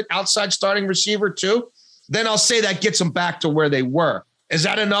legitimate outside starting receiver too, then I'll say that gets them back to where they were. Is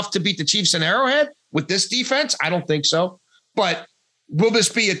that enough to beat the Chiefs in Arrowhead with this defense? I don't think so. But will this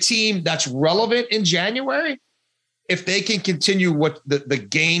be a team that's relevant in January? If they can continue what the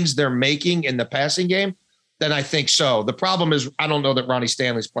gains they're making in the passing game, then I think so. The problem is I don't know that Ronnie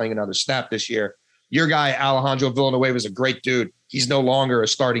Stanley's playing another snap this year. Your guy, Alejandro Villanueva, is a great dude. He's no longer a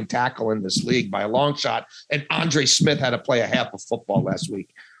starting tackle in this league by a long shot. And Andre Smith had to play a half of football last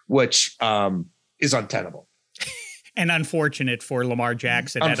week, which is untenable. And unfortunate for Lamar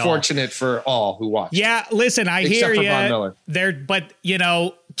Jackson. Unfortunate for all who watch. Yeah, listen, I hear you. Except for Von Miller. But,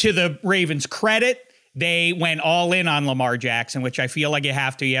 to the Ravens' credit, they went all in on Lamar Jackson, which I feel like you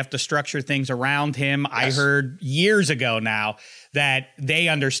have to. You have to structure things around him. Yes. I heard years ago now that they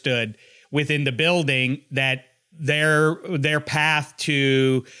understood within the building that their path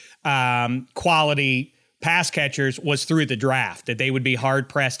to quality pass catchers was through the draft, that they would be hard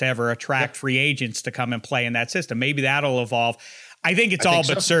pressed to ever attract free agents to come and play in that system. Maybe that'll evolve. I think it's all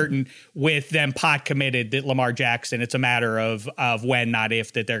but certain with them pot committed that Lamar Jackson, it's a matter of when, not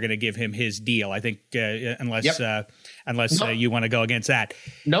if, that they're going to give him his deal. I think unless you want to go against that.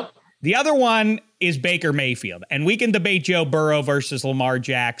 Nope. The other one is Baker Mayfield, and we can debate Joe Burrow versus Lamar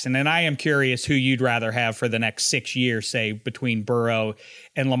Jackson, and I am curious who you'd rather have for the next 6 years, say, between Burrow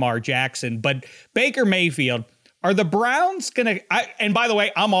and Lamar Jackson. But BakerMayfield, are the Browns going to – and by the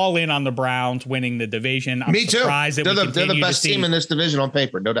way, I'm all in on the Browns winning the division. I'm Me too. That they're the best team in this division on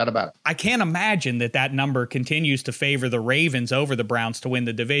paper, no doubt about it. I can't imagine that number continues to favor the Ravens over the Browns to win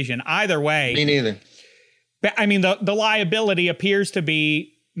the division. Either way. Me neither. I mean, the liability appears to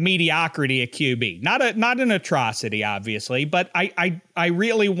be mediocrity at QB. Not an atrocity, obviously, but I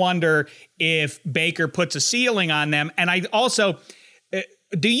really wonder if Baker puts a ceiling on them. And I also,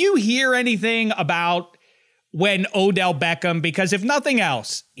 do you hear anything about when Odell Beckham, because if nothing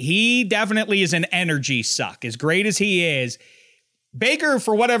else, he definitely is an energy suck. As great as he is, Baker,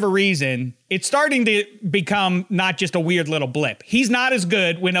 for whatever reason, it's starting to become not just a weird little blip. He's not as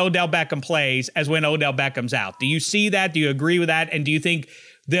good when Odell Beckham plays as when Odell Beckham's out. Do you see that? Do you agree with that? And do you think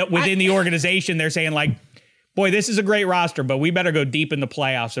that within the organization, they're saying like, boy, this is a great roster, but we better go deep in the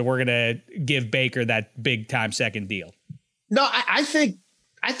playoffs, and we're going to give Baker that big time second deal? No, I think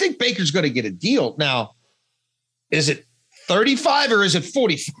Baker's going to get a deal. Now, is it 35 or is it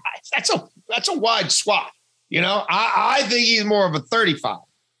 45? That's a wide swath. You know, I think he's more of a 35.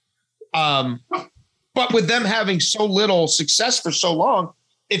 But with them having so little success for so long,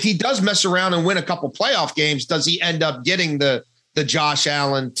 if he does mess around and win a couple playoff games, does he end up getting the Josh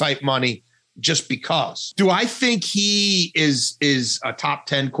Allen type money just because? Do I think he is a top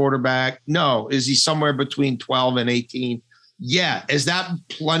 10 quarterback? No. Is he somewhere between 12 and 18? Yeah. Is that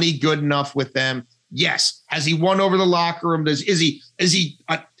plenty good enough with them? Yes. Has he won over the locker room? Is he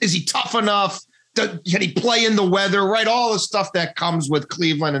tough enough? Can he play in the weather? Right. All the stuff that comes with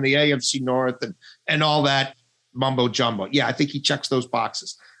Cleveland and the AFC North and all that mumbo jumbo. Yeah. I think he checks those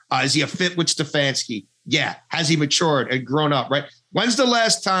boxes. Is he a fit with Stefanski? Yeah. Has he matured and grown up? Right. When's the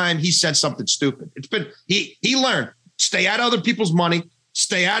last time he said something stupid? It's been, he learned, stay out of other people's money,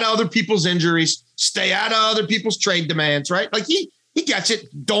 stay out of other people's injuries, stay out of other people's trade demands. Right. Like he gets it.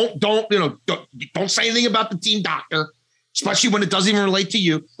 Don't say anything about the team doctor, especially when it doesn't even relate to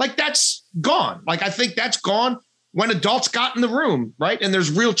you. Like that's gone. Like I think that's gone when adults got in the room, right? And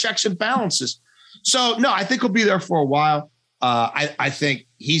there's real checks and balances. So no, I think he'll be there for a while. I think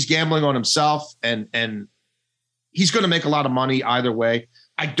he's gambling on himself, and he's going to make a lot of money either way.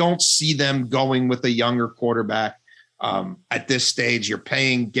 I don't see them going with a younger quarterback at this stage. You're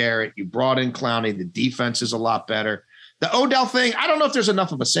paying Garrett. You brought in Clowney. The defense is a lot better. The Odell thing, I don't know if there's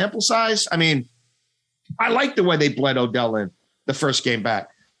enough of a sample size. I mean, I like the way they bled Odell in the first game back.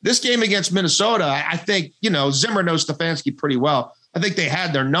 This game against Minnesota, I think, Zimmer knows Stefanski pretty well. I think they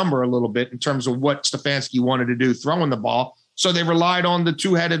had their number a little bit in terms of what Stefanski wanted to do throwing the ball. So they relied on the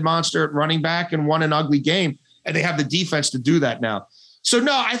two-headed monster at running back and won an ugly game. And they have the defense to do that now. So,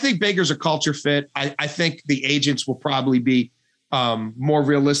 no, I think Baker's a culture fit. I think the agents will probably be more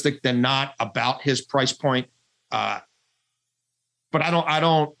realistic than not about his price point. But I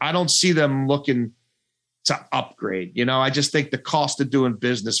don't see them looking to upgrade. I just think the cost of doing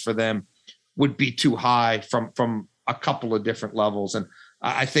business for them would be too high from a couple of different levels. And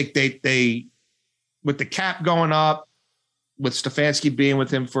I think they with the cap going up, with Stefanski being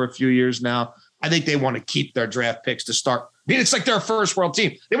with him for a few years now, I think they want to keep their draft picks to start. I mean, it's like they're a first world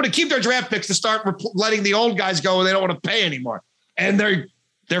team. They want to keep their draft picks to start letting the old guys go. They don't want to pay anymore. And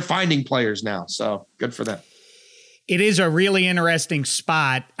they're finding players now. So good for them. It is a really interesting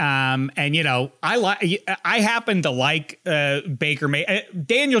spot. I happen to like Baker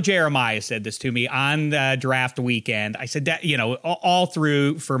Daniel Jeremiah said this to me on the draft weekend. I said that, all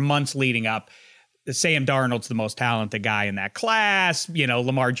through for months leading up, Sam Darnold's the most talented guy in that class.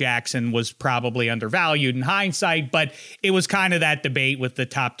 Lamar Jackson was probably undervalued in hindsight, but it was kind of that debate with the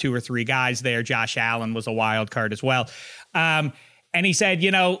top 2 or 3 guys there. Josh Allen was a wild card as well. And he said,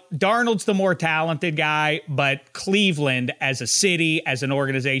 Darnold's the more talented guy, but Cleveland as a city, as an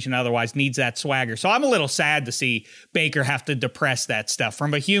organization, otherwise needs that swagger. So I'm a little sad to see Baker have to depress that stuff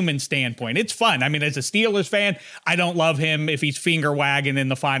from a human standpoint. It's fun. I mean, as a Steelers fan, I don't love him if he's finger wagging in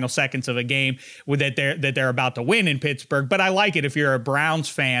the final seconds of a game that they're about to win in Pittsburgh. But I like it if you're a Browns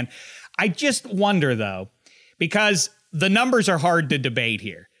fan. I just wonder, though, because the numbers are hard to debate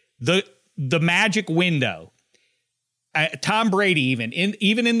here. The magic window, Tom Brady,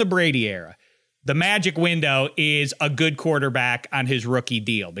 even in the Brady era, the magic window is a good quarterback on his rookie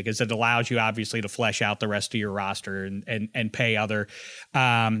deal because it allows you obviously to flesh out the rest of your roster and pay other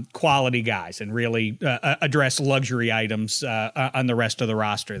quality guys and really address luxury items on the rest of the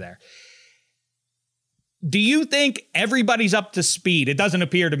roster there. Do you think everybody's up to speed? It doesn't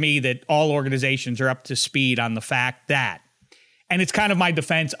appear to me that all organizations are up to speed on the fact that, and it's kind of my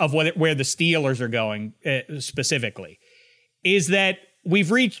defense of where the Steelers are going specifically, is that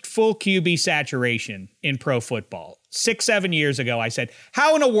we've reached full QB saturation in pro football. 6-7 years ago, I said,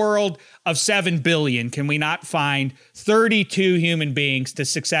 how in a world of 7 billion can we not find 32 human beings to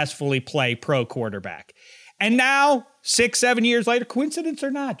successfully play pro quarterback? And now, 6-7 years later, coincidence or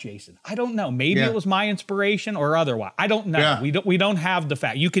not, Jason, I don't know. Maybe it was my inspiration or otherwise. I don't know. Yeah. We don't have the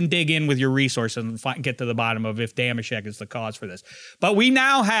fact. You can dig in with your resources and get to the bottom of if Damashek is the cause for this. But we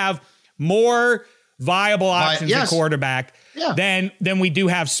now have more viable options at quarterback than we do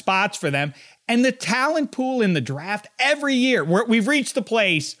have spots for them. And the talent pool in the draft every year, we've reached the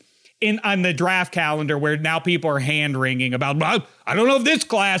place on the draft calendar where now people are hand-wringing about, I don't know if this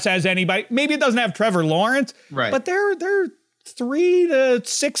class has anybody. Maybe it doesn't have Trevor Lawrence, right? But there are 3 to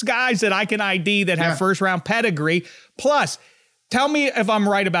 6 guys that I can ID that have first round pedigree. Plus, tell me if I'm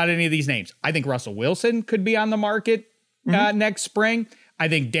right about any of these names. I think Russell Wilson could be on the market next spring. I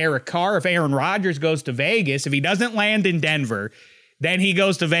think Derek Carr, if Aaron Rodgers goes to Vegas, if he doesn't land in Denver, then he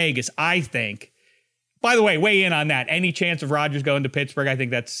goes to Vegas, I think. By the way, weigh in on that. Any chance of Rodgers going to Pittsburgh? I think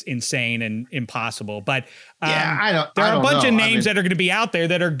that's insane and impossible. But there are a bunch of names that are going to be out there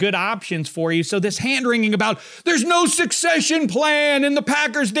that are good options for you. So this hand-wringing about there's no succession plan and the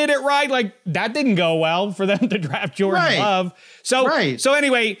Packers did it right, like that didn't go well for them to draft Jordan Love. So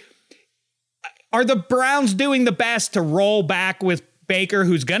anyway, are the Browns doing the best to roll back with Baker,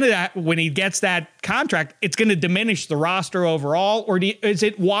 who's going to, when he gets that contract, it's going to diminish the roster overall? Or is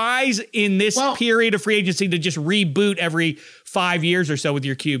it wise in this period of free agency to just reboot every 5 years or so with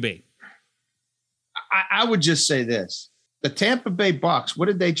your QB? I would just say this. The Tampa Bay Bucks, what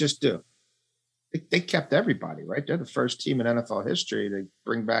did they just do? They kept everybody, right? They're the first team in NFL history to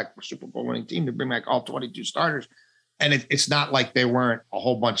bring back a Super Bowl winning team, to bring back all 22 starters. And it's not like they weren't a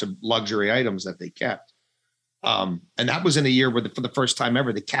whole bunch of luxury items that they kept. And that was in a year where for the first time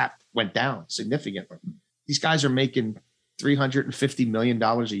ever, the cap went down significantly. These guys are making $350 million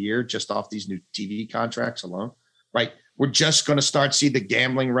a year just off these new TV contracts alone, right? We're just going to start see the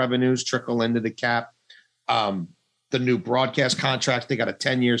gambling revenues trickle into the cap. The new broadcast contracts, they got a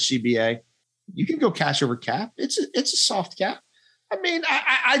 10-year CBA. You can go cash over cap. It's a soft cap. I mean,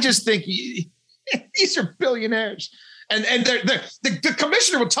 I just think these are billionaires. And the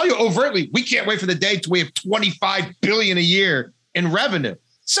commissioner will tell you overtly, we can't wait for the day till we have $25 billion a year in revenue.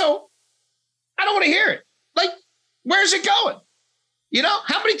 So I don't want to hear it. Like, where's it going? You know,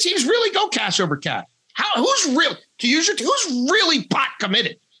 how many teams really go cash over cap? Who's really pot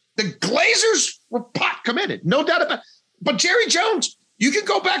committed? The Glazers were pot committed, no doubt about it. But Jerry Jones, you can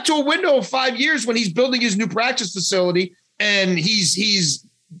go back to a window of 5 years when he's building his new practice facility and he's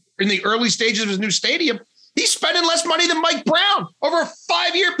in the early stages of his new stadium. He's spending less money than Mike Brown over a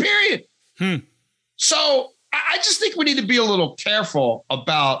 5-year period. So I just think we need to be a little careful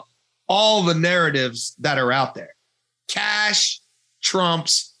about all the narratives that are out there. Cash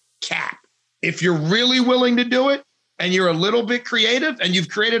trumps cap. If you're really willing to do it and you're a little bit creative and you've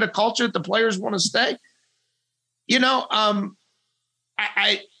created a culture that the players want to stay, you know,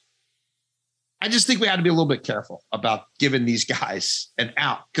 I just think we had to be a little bit careful about giving these guys an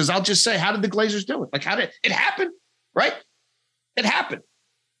out. Because I'll just say, how did the Glazers do it? Like, how did it happen? Right? It happened.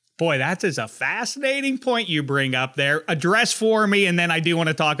 Boy, that is a fascinating point you bring up there. Address for me, and then I do want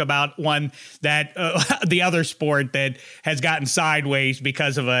to talk about one that the other sport that has gotten sideways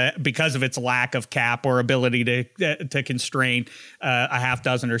because of its lack of cap or ability to constrain a half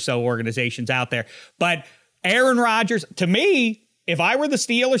dozen or so organizations out there. But Aaron Rodgers, to me, if I were the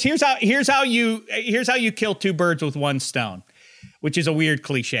Steelers, here's how you kill two birds with one stone, which is a weird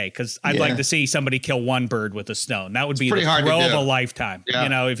cliche because I'd like to see somebody kill one bird with a stone. That would be the throw of a lifetime. Yeah. You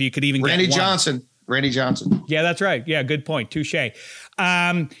know, if you could even Randy get Johnson. Randy Johnson. Yeah, that's right. Yeah, good point. Touche.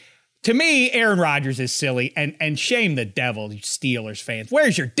 To me, Aaron Rodgers is silly, and shame the devil, you Steelers fans.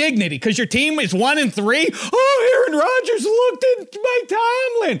 Where's your dignity? Because your team is 1-3. Oh, Aaron Rodgers looked at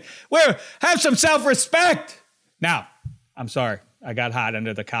Mike Tomlin. Have some self-respect. Now, I'm sorry. I got hot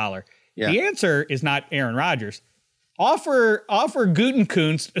under the collar. Yeah. The answer is not Aaron Rodgers. Offer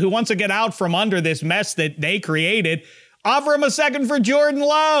Gutekunst, who wants to get out from under this mess that they created, offer him a second for Jordan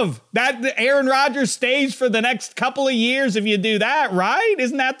Love. That Aaron Rodgers stays for the next couple of years if you do that, right?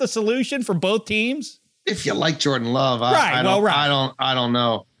 Isn't that the solution for both teams? If you like Jordan Love, I don't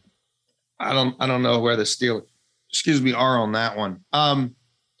know. I don't know where the Steelers, are on that one.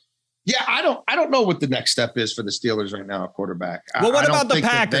 Yeah, I don't know what the next step is for the Steelers right now at quarterback. Well, what about the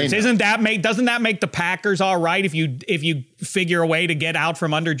Packers? Doesn't that make the Packers all right if you figure a way to get out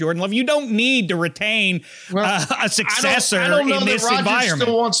from under Jordan Love? You don't need to retain a successor in this environment. Rodgers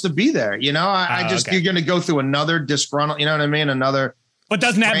still wants to be there. You know, you're going to go through another disgruntled. You know what I mean? But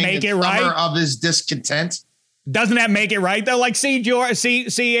doesn't that make it right? Of his discontent. Doesn't that make it right though? Like,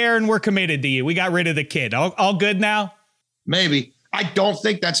 see, Aaron, we're committed to you. We got rid of the kid. All good now? Maybe. I don't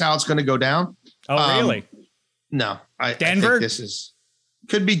think that's how it's going to go down. Oh, really? No. Denver? I think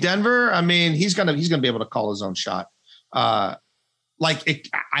could be Denver. I mean, he's going to be able to call his own shot. I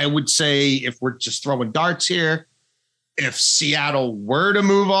would say if we're just throwing darts here, if Seattle were to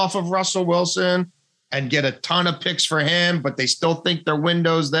move off of Russell Wilson and get a ton of picks for him, but they still think their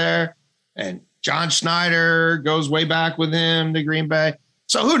window's there, and John Schneider goes way back with him to Green Bay.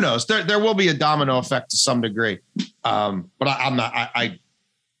 So who knows? There will be a domino effect to some degree. But I'm not.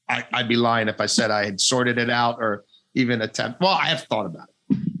 I'd be lying if I said I had sorted it out or even attempt. Well, I have thought about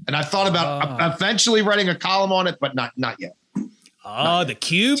it, and I've thought about eventually writing a column on it, but not yet. Oh, the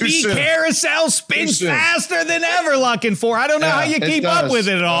QB carousel spins faster than ever. Looking for. I don't know how you keep up with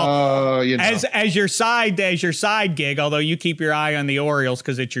it all. As your side gig. Although you keep your eye on the Orioles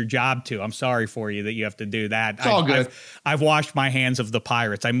because it's your job to. I'm sorry for you that you have to do that. It's all good. I've washed my hands of the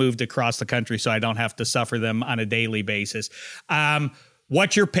Pirates. I moved across the country so I don't have to suffer them on a daily basis.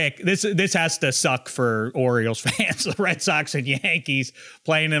 What's your pick? This has to suck for Orioles fans. The Red Sox and Yankees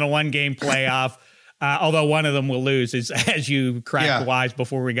playing in a 1-game playoff. Although one of them will lose, as you cracked wise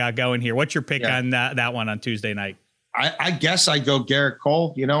before we got going here. What's your pick on that one on Tuesday night? I guess I go Garrett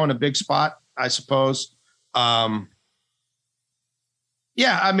Cole, in a big spot, I suppose. I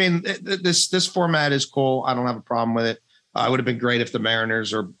mean, this format is cool. I don't have a problem with it. It would have been great if the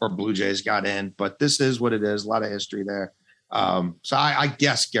Mariners or Blue Jays got in, but this is what it is. A lot of history there. So I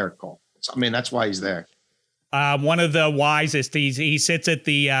guess Garrett Cole. I mean, that's why he's there. One of the wisest. He sits at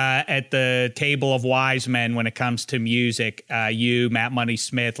the table of wise men when it comes to music. You, Matt Money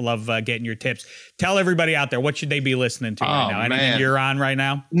Smith, love getting your tips. Tell everybody out there, what should they be listening to right now? Anything you're on right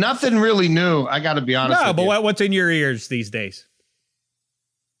now? Nothing really new. I got to be honest. No, but what's in your ears these days?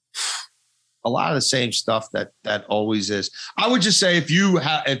 A lot of the same stuff that always is. I would just say if you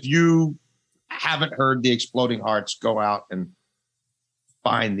haven't heard the Exploding Hearts, go out and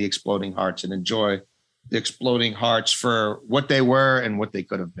find the Exploding Hearts and enjoy the Exploding Hearts for what they were and what they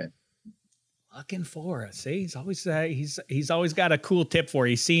could have been. Looking for us. See, he's always got a cool tip for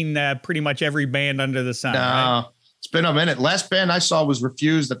you. He's seen pretty much every band under the sun. No, right? It's been a minute. Last band I saw was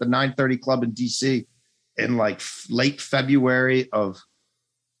Refused at the 930 Club in DC in like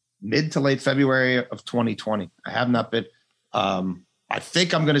mid to late February of 2020. I have not been. I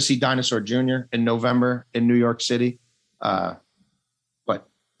think I'm going to see Dinosaur Jr. in November in New York City. But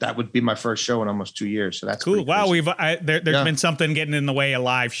that would be my first show in almost 2 years. So that's cool. Wow. There's been something getting in the way of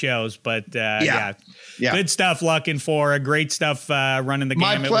live shows, but good stuff. Looking for great stuff running the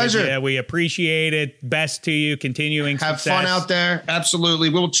game. My pleasure. We appreciate it. Best to you. Continuing have success. Fun out there. Absolutely.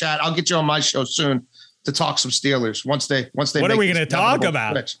 We'll chat. I'll get you on my show soon to talk some Steelers once they. What are we going to talk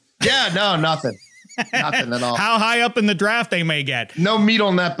about? Switch. Yeah, no, nothing. Nothing at all. How high up in the draft they may get. No meat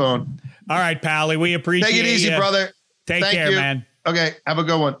on that bone. All right, Pally. We appreciate it. Take it easy, brother. Take care, man. Okay, have a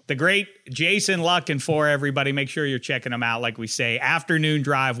good one. The great Jason Looking for everybody. Make sure you're checking him out. Like we say, Afternoon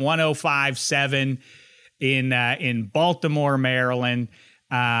Drive 105.7 in Baltimore, Maryland.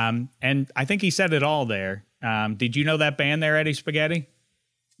 And I think he said it all there. Did you know that band there, Eddie Spaghetti?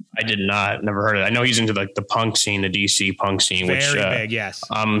 I did not. Never heard of it. I know he's into like the punk scene, the DC punk scene, very big. Yes,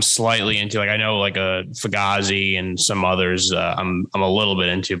 I'm slightly into. Like I know like a Fugazi and some others. I'm a little bit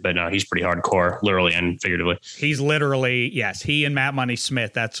into, but no, he's pretty hardcore, literally and figuratively. He's literally he and Matt Money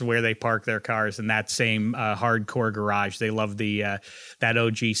Smith. That's where they park their cars in that same hardcore garage. They love the that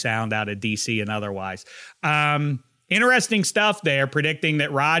OG sound out of DC and otherwise. Interesting stuff there. Predicting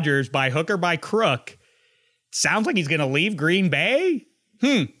that Rodgers, by hook or by crook, sounds like he's going to leave Green Bay.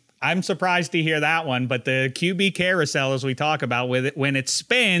 I'm surprised to hear that one, but the QB carousel, as we talk about with it, when it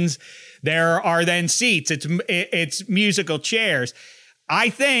spins, there are then seats. It's musical chairs. I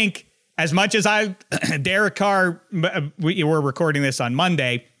think as much as Derek Carr, we're recording this on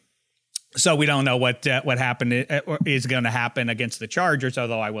Monday, so we don't know what happened is going to happen against the Chargers.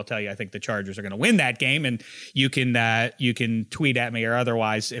 Although I will tell you, I think the Chargers are going to win that game, and you can tweet at me or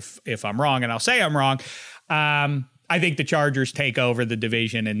otherwise if I'm wrong, and I'll say I'm wrong. I think the Chargers take over the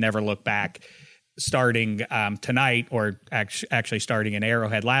division and never look back starting tonight or actually starting in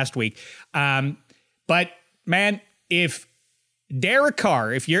Arrowhead last week. But man, if Derek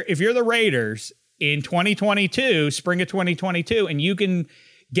Carr, if you're the Raiders in 2022, spring of 2022, and you can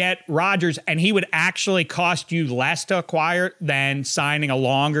get Rodgers and he would actually cost you less to acquire than signing a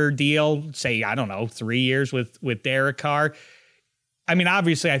longer deal, say, I don't know, 3 years with Derek Carr. I mean,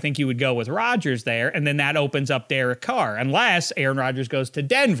 obviously, I think you would go with Rodgers there, and then that opens up Derek Carr, unless Aaron Rodgers goes to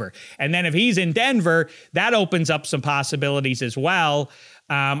Denver. And then if he's in Denver, that opens up some possibilities as well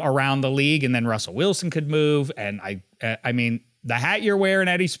around the league, and then Russell Wilson could move. And I mean, the hat you're wearing,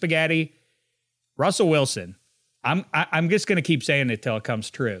 Eddie Spaghetti, Russell Wilson, I'm just going to keep saying it till it comes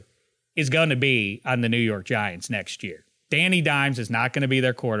true, is going to be on the New York Giants next year. Danny Dimes is not going to be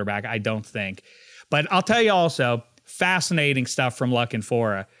their quarterback, I don't think. But I'll tell you also, fascinating stuff from Looking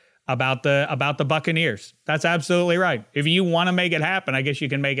for about the Buccaneers. That's absolutely right. If you want to make it happen, I guess you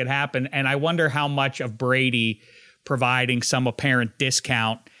can make it happen. And I wonder how much of Brady providing some apparent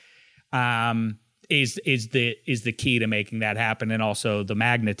discount is the key to making that happen. And also the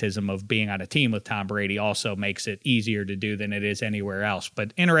magnetism of being on a team with Tom Brady also makes it easier to do than it is anywhere else.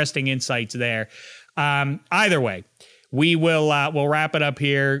 But interesting insights there. Either way, we'll wrap it up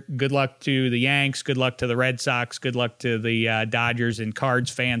here. Good luck to the Yanks. Good luck to the Red Sox. Good luck to the Dodgers and Cards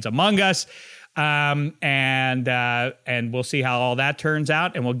fans among us. And we'll see how all that turns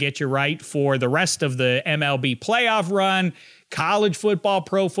out, and we'll get you right for the rest of the MLB playoff run, college football,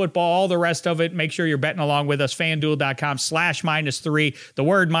 pro football, all the rest of it. Make sure you're betting along with us. FanDuel.com/-3, the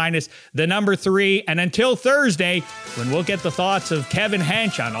word minus, the number 3. And until Thursday, when we'll get the thoughts of Kevin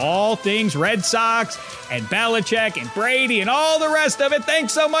Hench on all things Red Sox and Belichick and Brady and all the rest of it.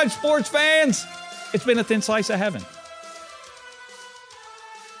 Thanks so much, sports fans. It's been a thin slice of heaven.